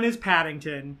 number 1 is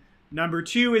Paddington. Number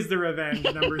 2 is The Revenge.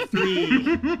 Number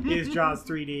 3 is Jaws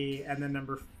 3D, and then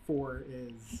number 4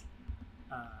 is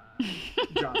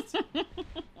Jaws.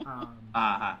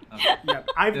 Yep.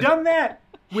 I've done that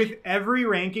with every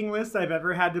ranking list I've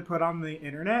ever had to put on the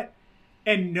internet,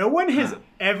 and no one has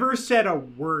ever said a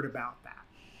word about that.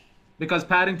 Because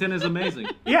Paddington is amazing.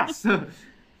 Yes.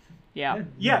 Yeah.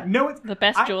 Yeah. No, it's the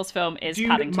best Jaws film is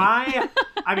Paddington.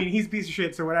 I mean, he's a piece of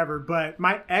shit, so whatever. But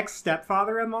my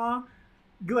ex-stepfather-in-law,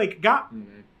 got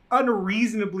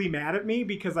unreasonably mad at me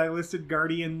because I listed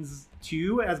Guardians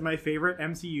 2 as my favorite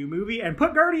MCU movie and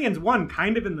put Guardians 1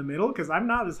 kind of in the middle because I'm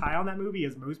not as high on that movie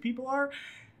as most people are,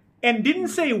 and didn't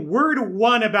say word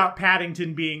one about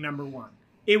Paddington being number 1.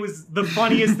 It was the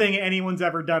funniest thing anyone's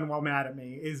ever done while mad at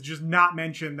me, is just not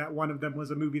mention that one of them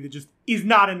was a movie that just is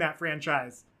not in that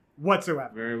franchise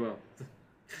whatsoever. Very well.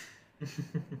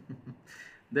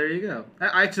 There you go.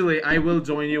 Actually, I will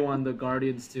join you on the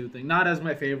Guardians 2 thing. Not as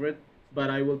my favorite,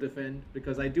 but I will defend,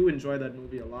 because I do enjoy that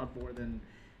movie a lot more than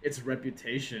its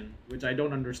reputation, which I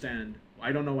don't understand.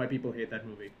 I don't know why people hate that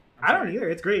movie. I don't either.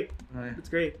 It's great. It's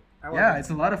great. I love it. It's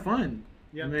a lot of fun.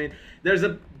 Yeah. I mean, there's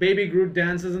a baby Groot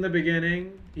dances in the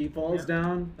beginning. He falls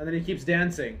down, and then he keeps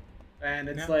dancing. And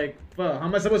it's like, fuck, how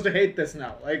am I supposed to hate this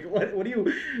now? Like, what do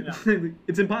you... Yeah.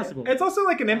 It's impossible. It's also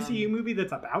like an MCU movie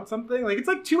that's about something. Like, it's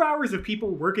like 2 hours of people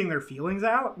working their feelings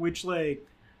out, which, like,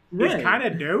 is kind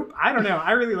of dope. I don't know.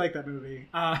 I really like that movie.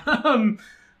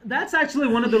 That's actually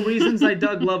one of the reasons I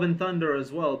dug Love and Thunder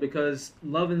as well, because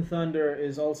Love and Thunder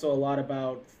is also a lot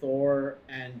about Thor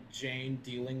and Jane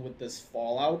dealing with this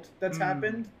fallout that's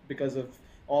happened because of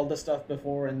all the stuff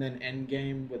before, and then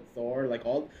Endgame with Thor. Like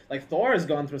Thor has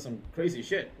gone through some crazy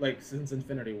shit, like, since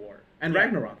Infinity War and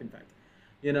Ragnarok, in fact.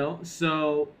 You know,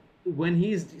 so when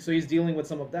he's dealing with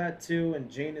some of that too,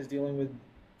 and Jane is dealing with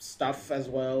stuff as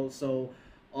well. So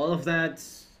all of that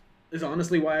is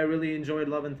honestly why I really enjoyed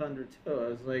Love and Thunder too. I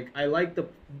was like, I like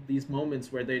these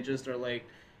moments where they just are like,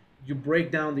 you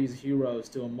break down these heroes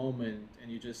to a moment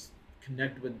and you just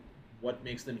connect with what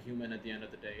makes them human at the end of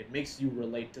the day. It makes you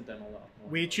relate to them a lot more.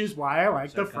 Which is why I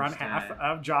like the front half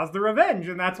of Jaws the Revenge,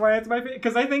 and that's why it's my favorite,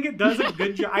 because I think it does a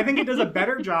good job. I think it does a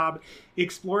better job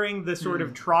exploring the sort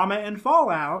of trauma and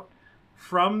fallout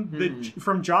from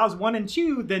from Jaws 1 and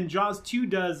 2 than Jaws 2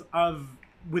 does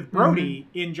with Brody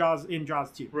in Jaws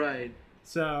 2. Right.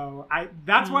 So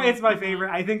that's why it's my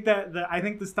favorite. I think that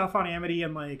the stuff on Amity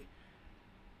and, like,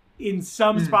 in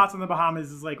some spots in the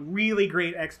Bahamas is, like, really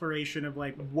great exploration of,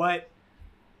 like, what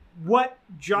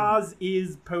Jaws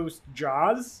is post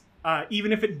Jaws,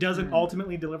 even if it doesn't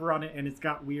ultimately deliver on it, and it's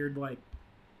got weird, like,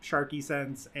 sharky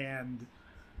sense and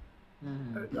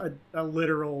a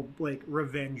literal, like,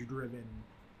 revenge driven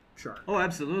shark. Oh,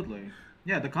 absolutely.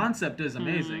 Yeah, the concept is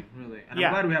amazing, really, and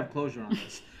I'm glad we have closure on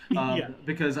this.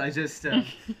 Because I just, I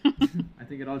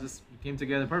think it all just came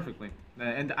together perfectly.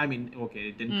 And I mean, okay,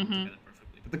 it didn't come together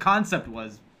perfectly, but the concept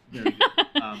was very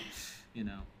good. You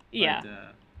know. Yeah.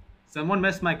 But, someone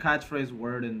missed my catchphrase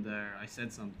word in there. I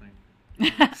said something.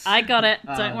 I got it.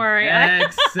 Don't worry.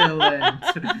 Excellent.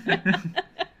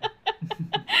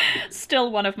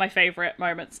 Still one of my favorite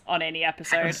moments on any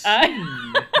episode.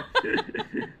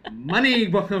 Money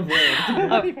book of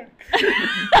words.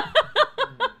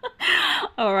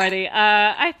 Alrighty.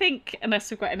 I think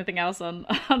unless we've got anything else on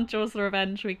Jaws the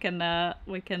Revenge, we can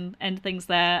end things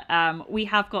there. We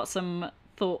have got some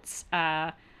thoughts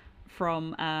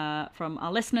from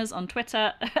our listeners on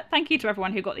Twitter. Thank you to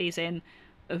everyone who got these in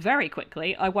very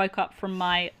quickly, I woke up from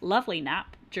my lovely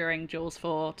nap during Jaws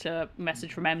 4 to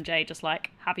message from MJ just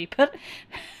like, have you put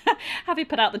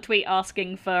out the tweet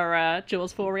asking for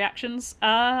Jaws 4 reactions?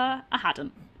 I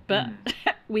hadn't, but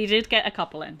we did get a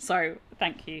couple in, so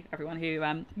thank you everyone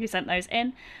who sent those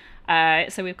in.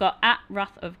 So we've got at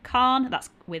Wrath of Khan, that's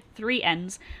with 3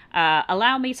 N's.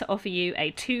 Allow me to offer you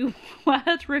a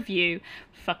 2-word review.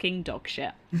 Fucking dog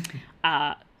shit.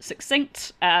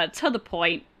 Succinct, to the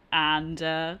point,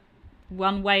 and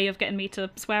one way of getting me to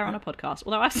swear on a podcast.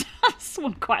 Although I've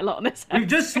sworn quite a lot on this episode. We've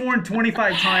just sworn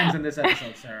 25 times in this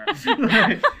episode, Sarah.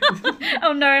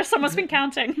 Oh no, someone's been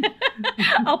counting.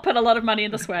 I'll put a lot of money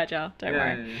in the swear jar, don't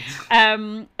worry.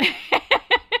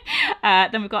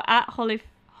 Then we've got at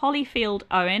Hollyfield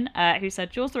Owen, who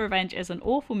said Jaws the Revenge is an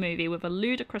awful movie with a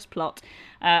ludicrous plot.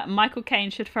 Michael Caine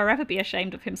should forever be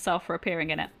ashamed of himself for appearing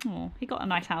in it. Oh, he got a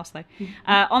nice house though.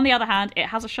 On the other hand, it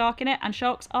has a shark in it, and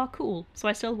sharks are cool, so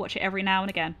I still watch it every now and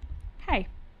again. Hey,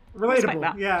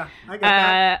 relatable. Yeah, I get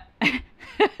that.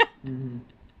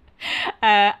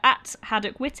 At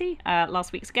Haddock Witty,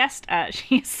 last week's guest,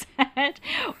 she said,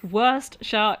 worst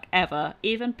shark ever.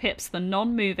 Even Pips the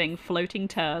non-moving floating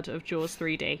turd of Jaws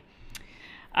 3D.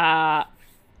 I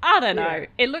don't know. Yeah.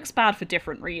 It looks bad for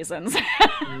different reasons.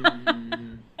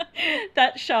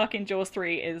 That shark in Jaws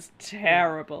 3 is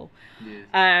terrible.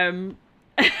 Yes.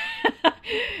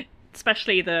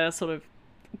 Especially the sort of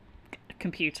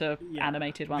computer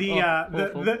animated one. The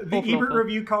Ebert awful.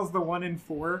 Review calls the 1 in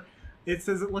 4. It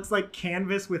says it looks like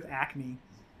canvas with acne.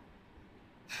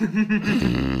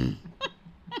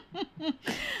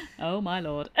 Oh my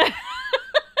lord.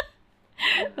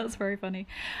 That's very funny.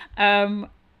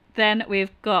 Then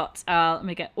we've got, let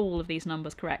me get all of these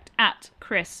numbers correct, at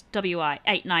Chris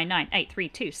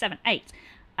WI89983278,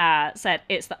 said,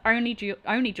 it's the only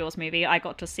Jaws movie I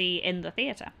got to see in the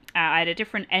theatre. I had a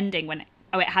different ending when it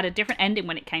had a different ending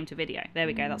when it came to video. There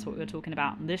we go, that's what we were talking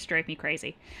about. And this drove me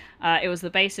crazy. It was the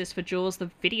basis for Jaws the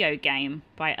video game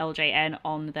by LJN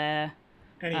on their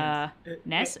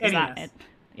NES. Is that it?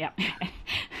 Yeah.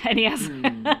 NES.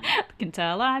 Can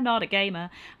tell I'm not a gamer.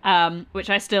 Which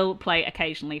I still play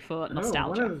occasionally for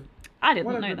nostalgia. I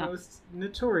didn't know that. One of the most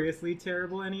notoriously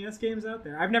terrible NES games out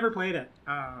there. I've never played it.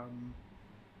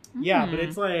 Yeah, but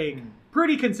it's like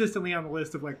pretty consistently on the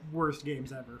list of like worst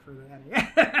games ever for the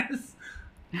NES.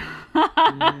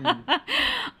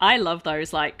 I love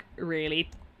those like really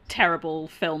terrible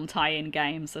film tie-in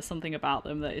games. There's something about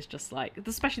them that is just like,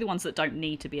 especially the ones that don't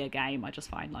need to be a game, I just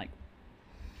find like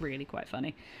really quite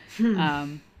funny.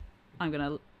 I'm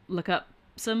gonna look up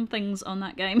some things on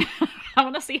that game. I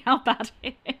want to see how bad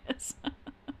it is.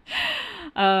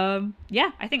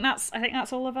 Yeah, I think that's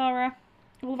all of our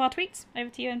tweets.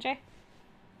 Over to you, MJ.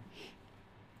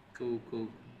 Cool.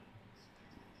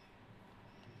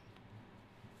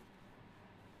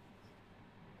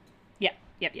 Yep.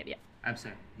 I'm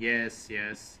sorry. Yes.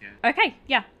 Okay,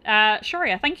 yeah.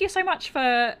 Sharia, thank you so much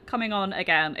for coming on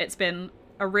again. It's been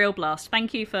a real blast.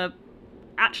 Thank you for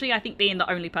actually, I think, being the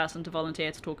only person to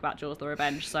volunteer to talk about Jaws the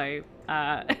Revenge. So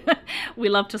we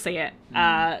love to see it.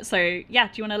 So yeah,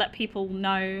 do you want to let people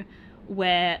know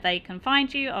where they can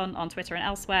find you on Twitter and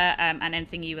elsewhere, and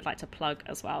anything you would like to plug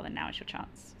as well? Then now is your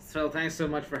chance. So thanks so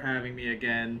much for having me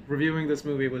again. Reviewing this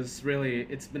movie was really,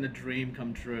 it's been a dream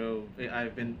come true.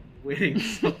 I've been waiting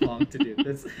so long to do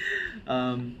this.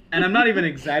 And I'm not even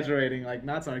exaggerating, like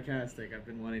not sarcastic. I've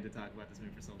been wanting to talk about this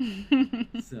movie for so long.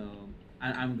 So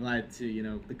I'm glad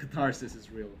to, the catharsis is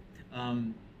real.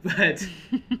 But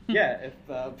yeah,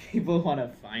 if people want to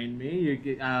find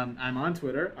me, I'm on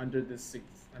Twitter under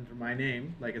my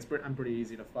name. Like I'm pretty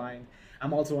easy to find.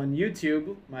 I'm also on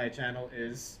YouTube. My channel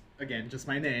is, again, just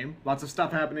my name. Lots of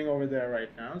stuff happening over there right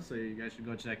now, so you guys should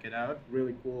go check it out.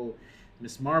 Really cool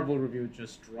Miss Marvel review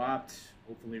just dropped.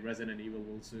 Hopefully Resident Evil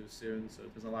will soon, so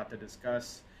there's a lot to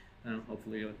discuss.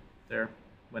 Hopefully there,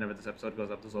 whenever this episode goes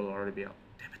up, this will already be out.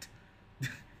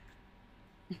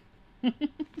 Damn it.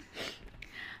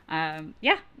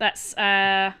 Yeah, that's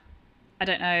I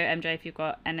don't know, MJ, if you've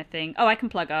got anything. Oh, I can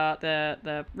plug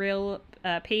the Real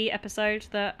P episode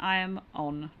that I am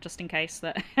on, just in case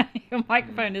that your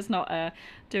microphone is not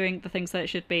doing the things that it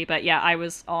should be. But yeah, I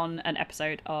was on an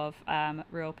episode of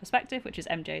Real Perspective, which is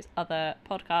MJ's other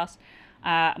podcast,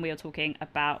 and we were talking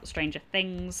about Stranger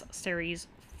Things Series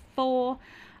 4.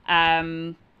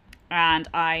 And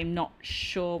I'm not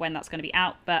sure when that's going to be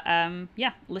out, but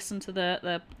yeah, listen to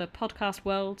the podcast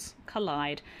worlds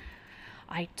collide.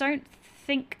 I don't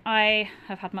think I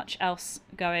have had much else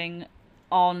going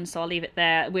on, so I'll leave it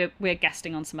there. We're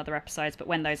guesting on some other episodes, but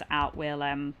when those are out, we'll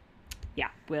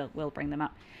bring them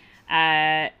up.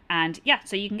 And yeah,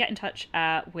 so you can get in touch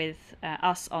with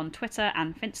us on Twitter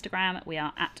and Finstagram. We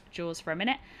are at Jaws for a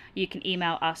Minute. You can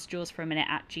email us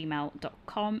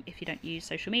jawsforaminute@gmail.com if you don't use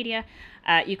social media.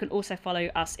 You can also follow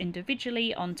us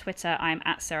individually on Twitter. I'm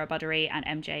at Sarah Buddery and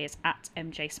MJ is at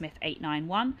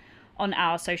MJSmith891. On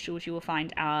our socials, you will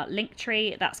find our link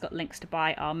tree. That's got links to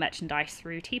buy our merchandise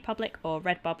through TeePublic or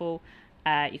Redbubble.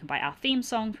 You can buy our theme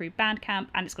song through Bandcamp,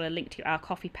 and it's got a link to our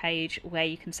Ko-fi page where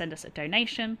you can send us a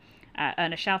donation,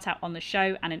 earn a shout out on the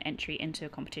show, and an entry into a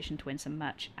competition to win some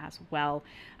merch as well.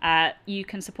 You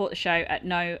can support the show at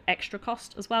no extra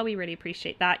cost as well. We really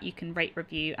appreciate that. You can rate,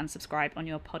 review, and subscribe on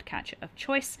your podcatcher of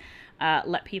choice.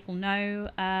 Let people know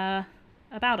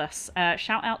about us.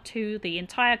 Shout out to the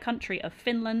entire country of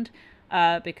Finland,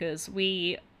 because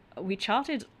we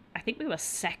charted, I think we were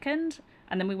second,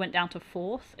 and then we went down to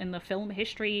fourth in the film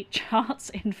history charts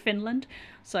in Finland.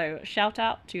 So shout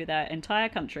out to the entire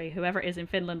country, whoever is in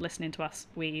Finland listening to us.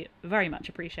 We very much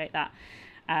appreciate that.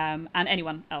 And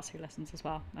anyone else who listens as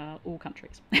well, all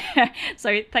countries.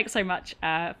 So thanks so much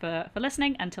for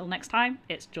listening. Until next time,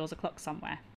 it's Jaws O'Clock somewhere.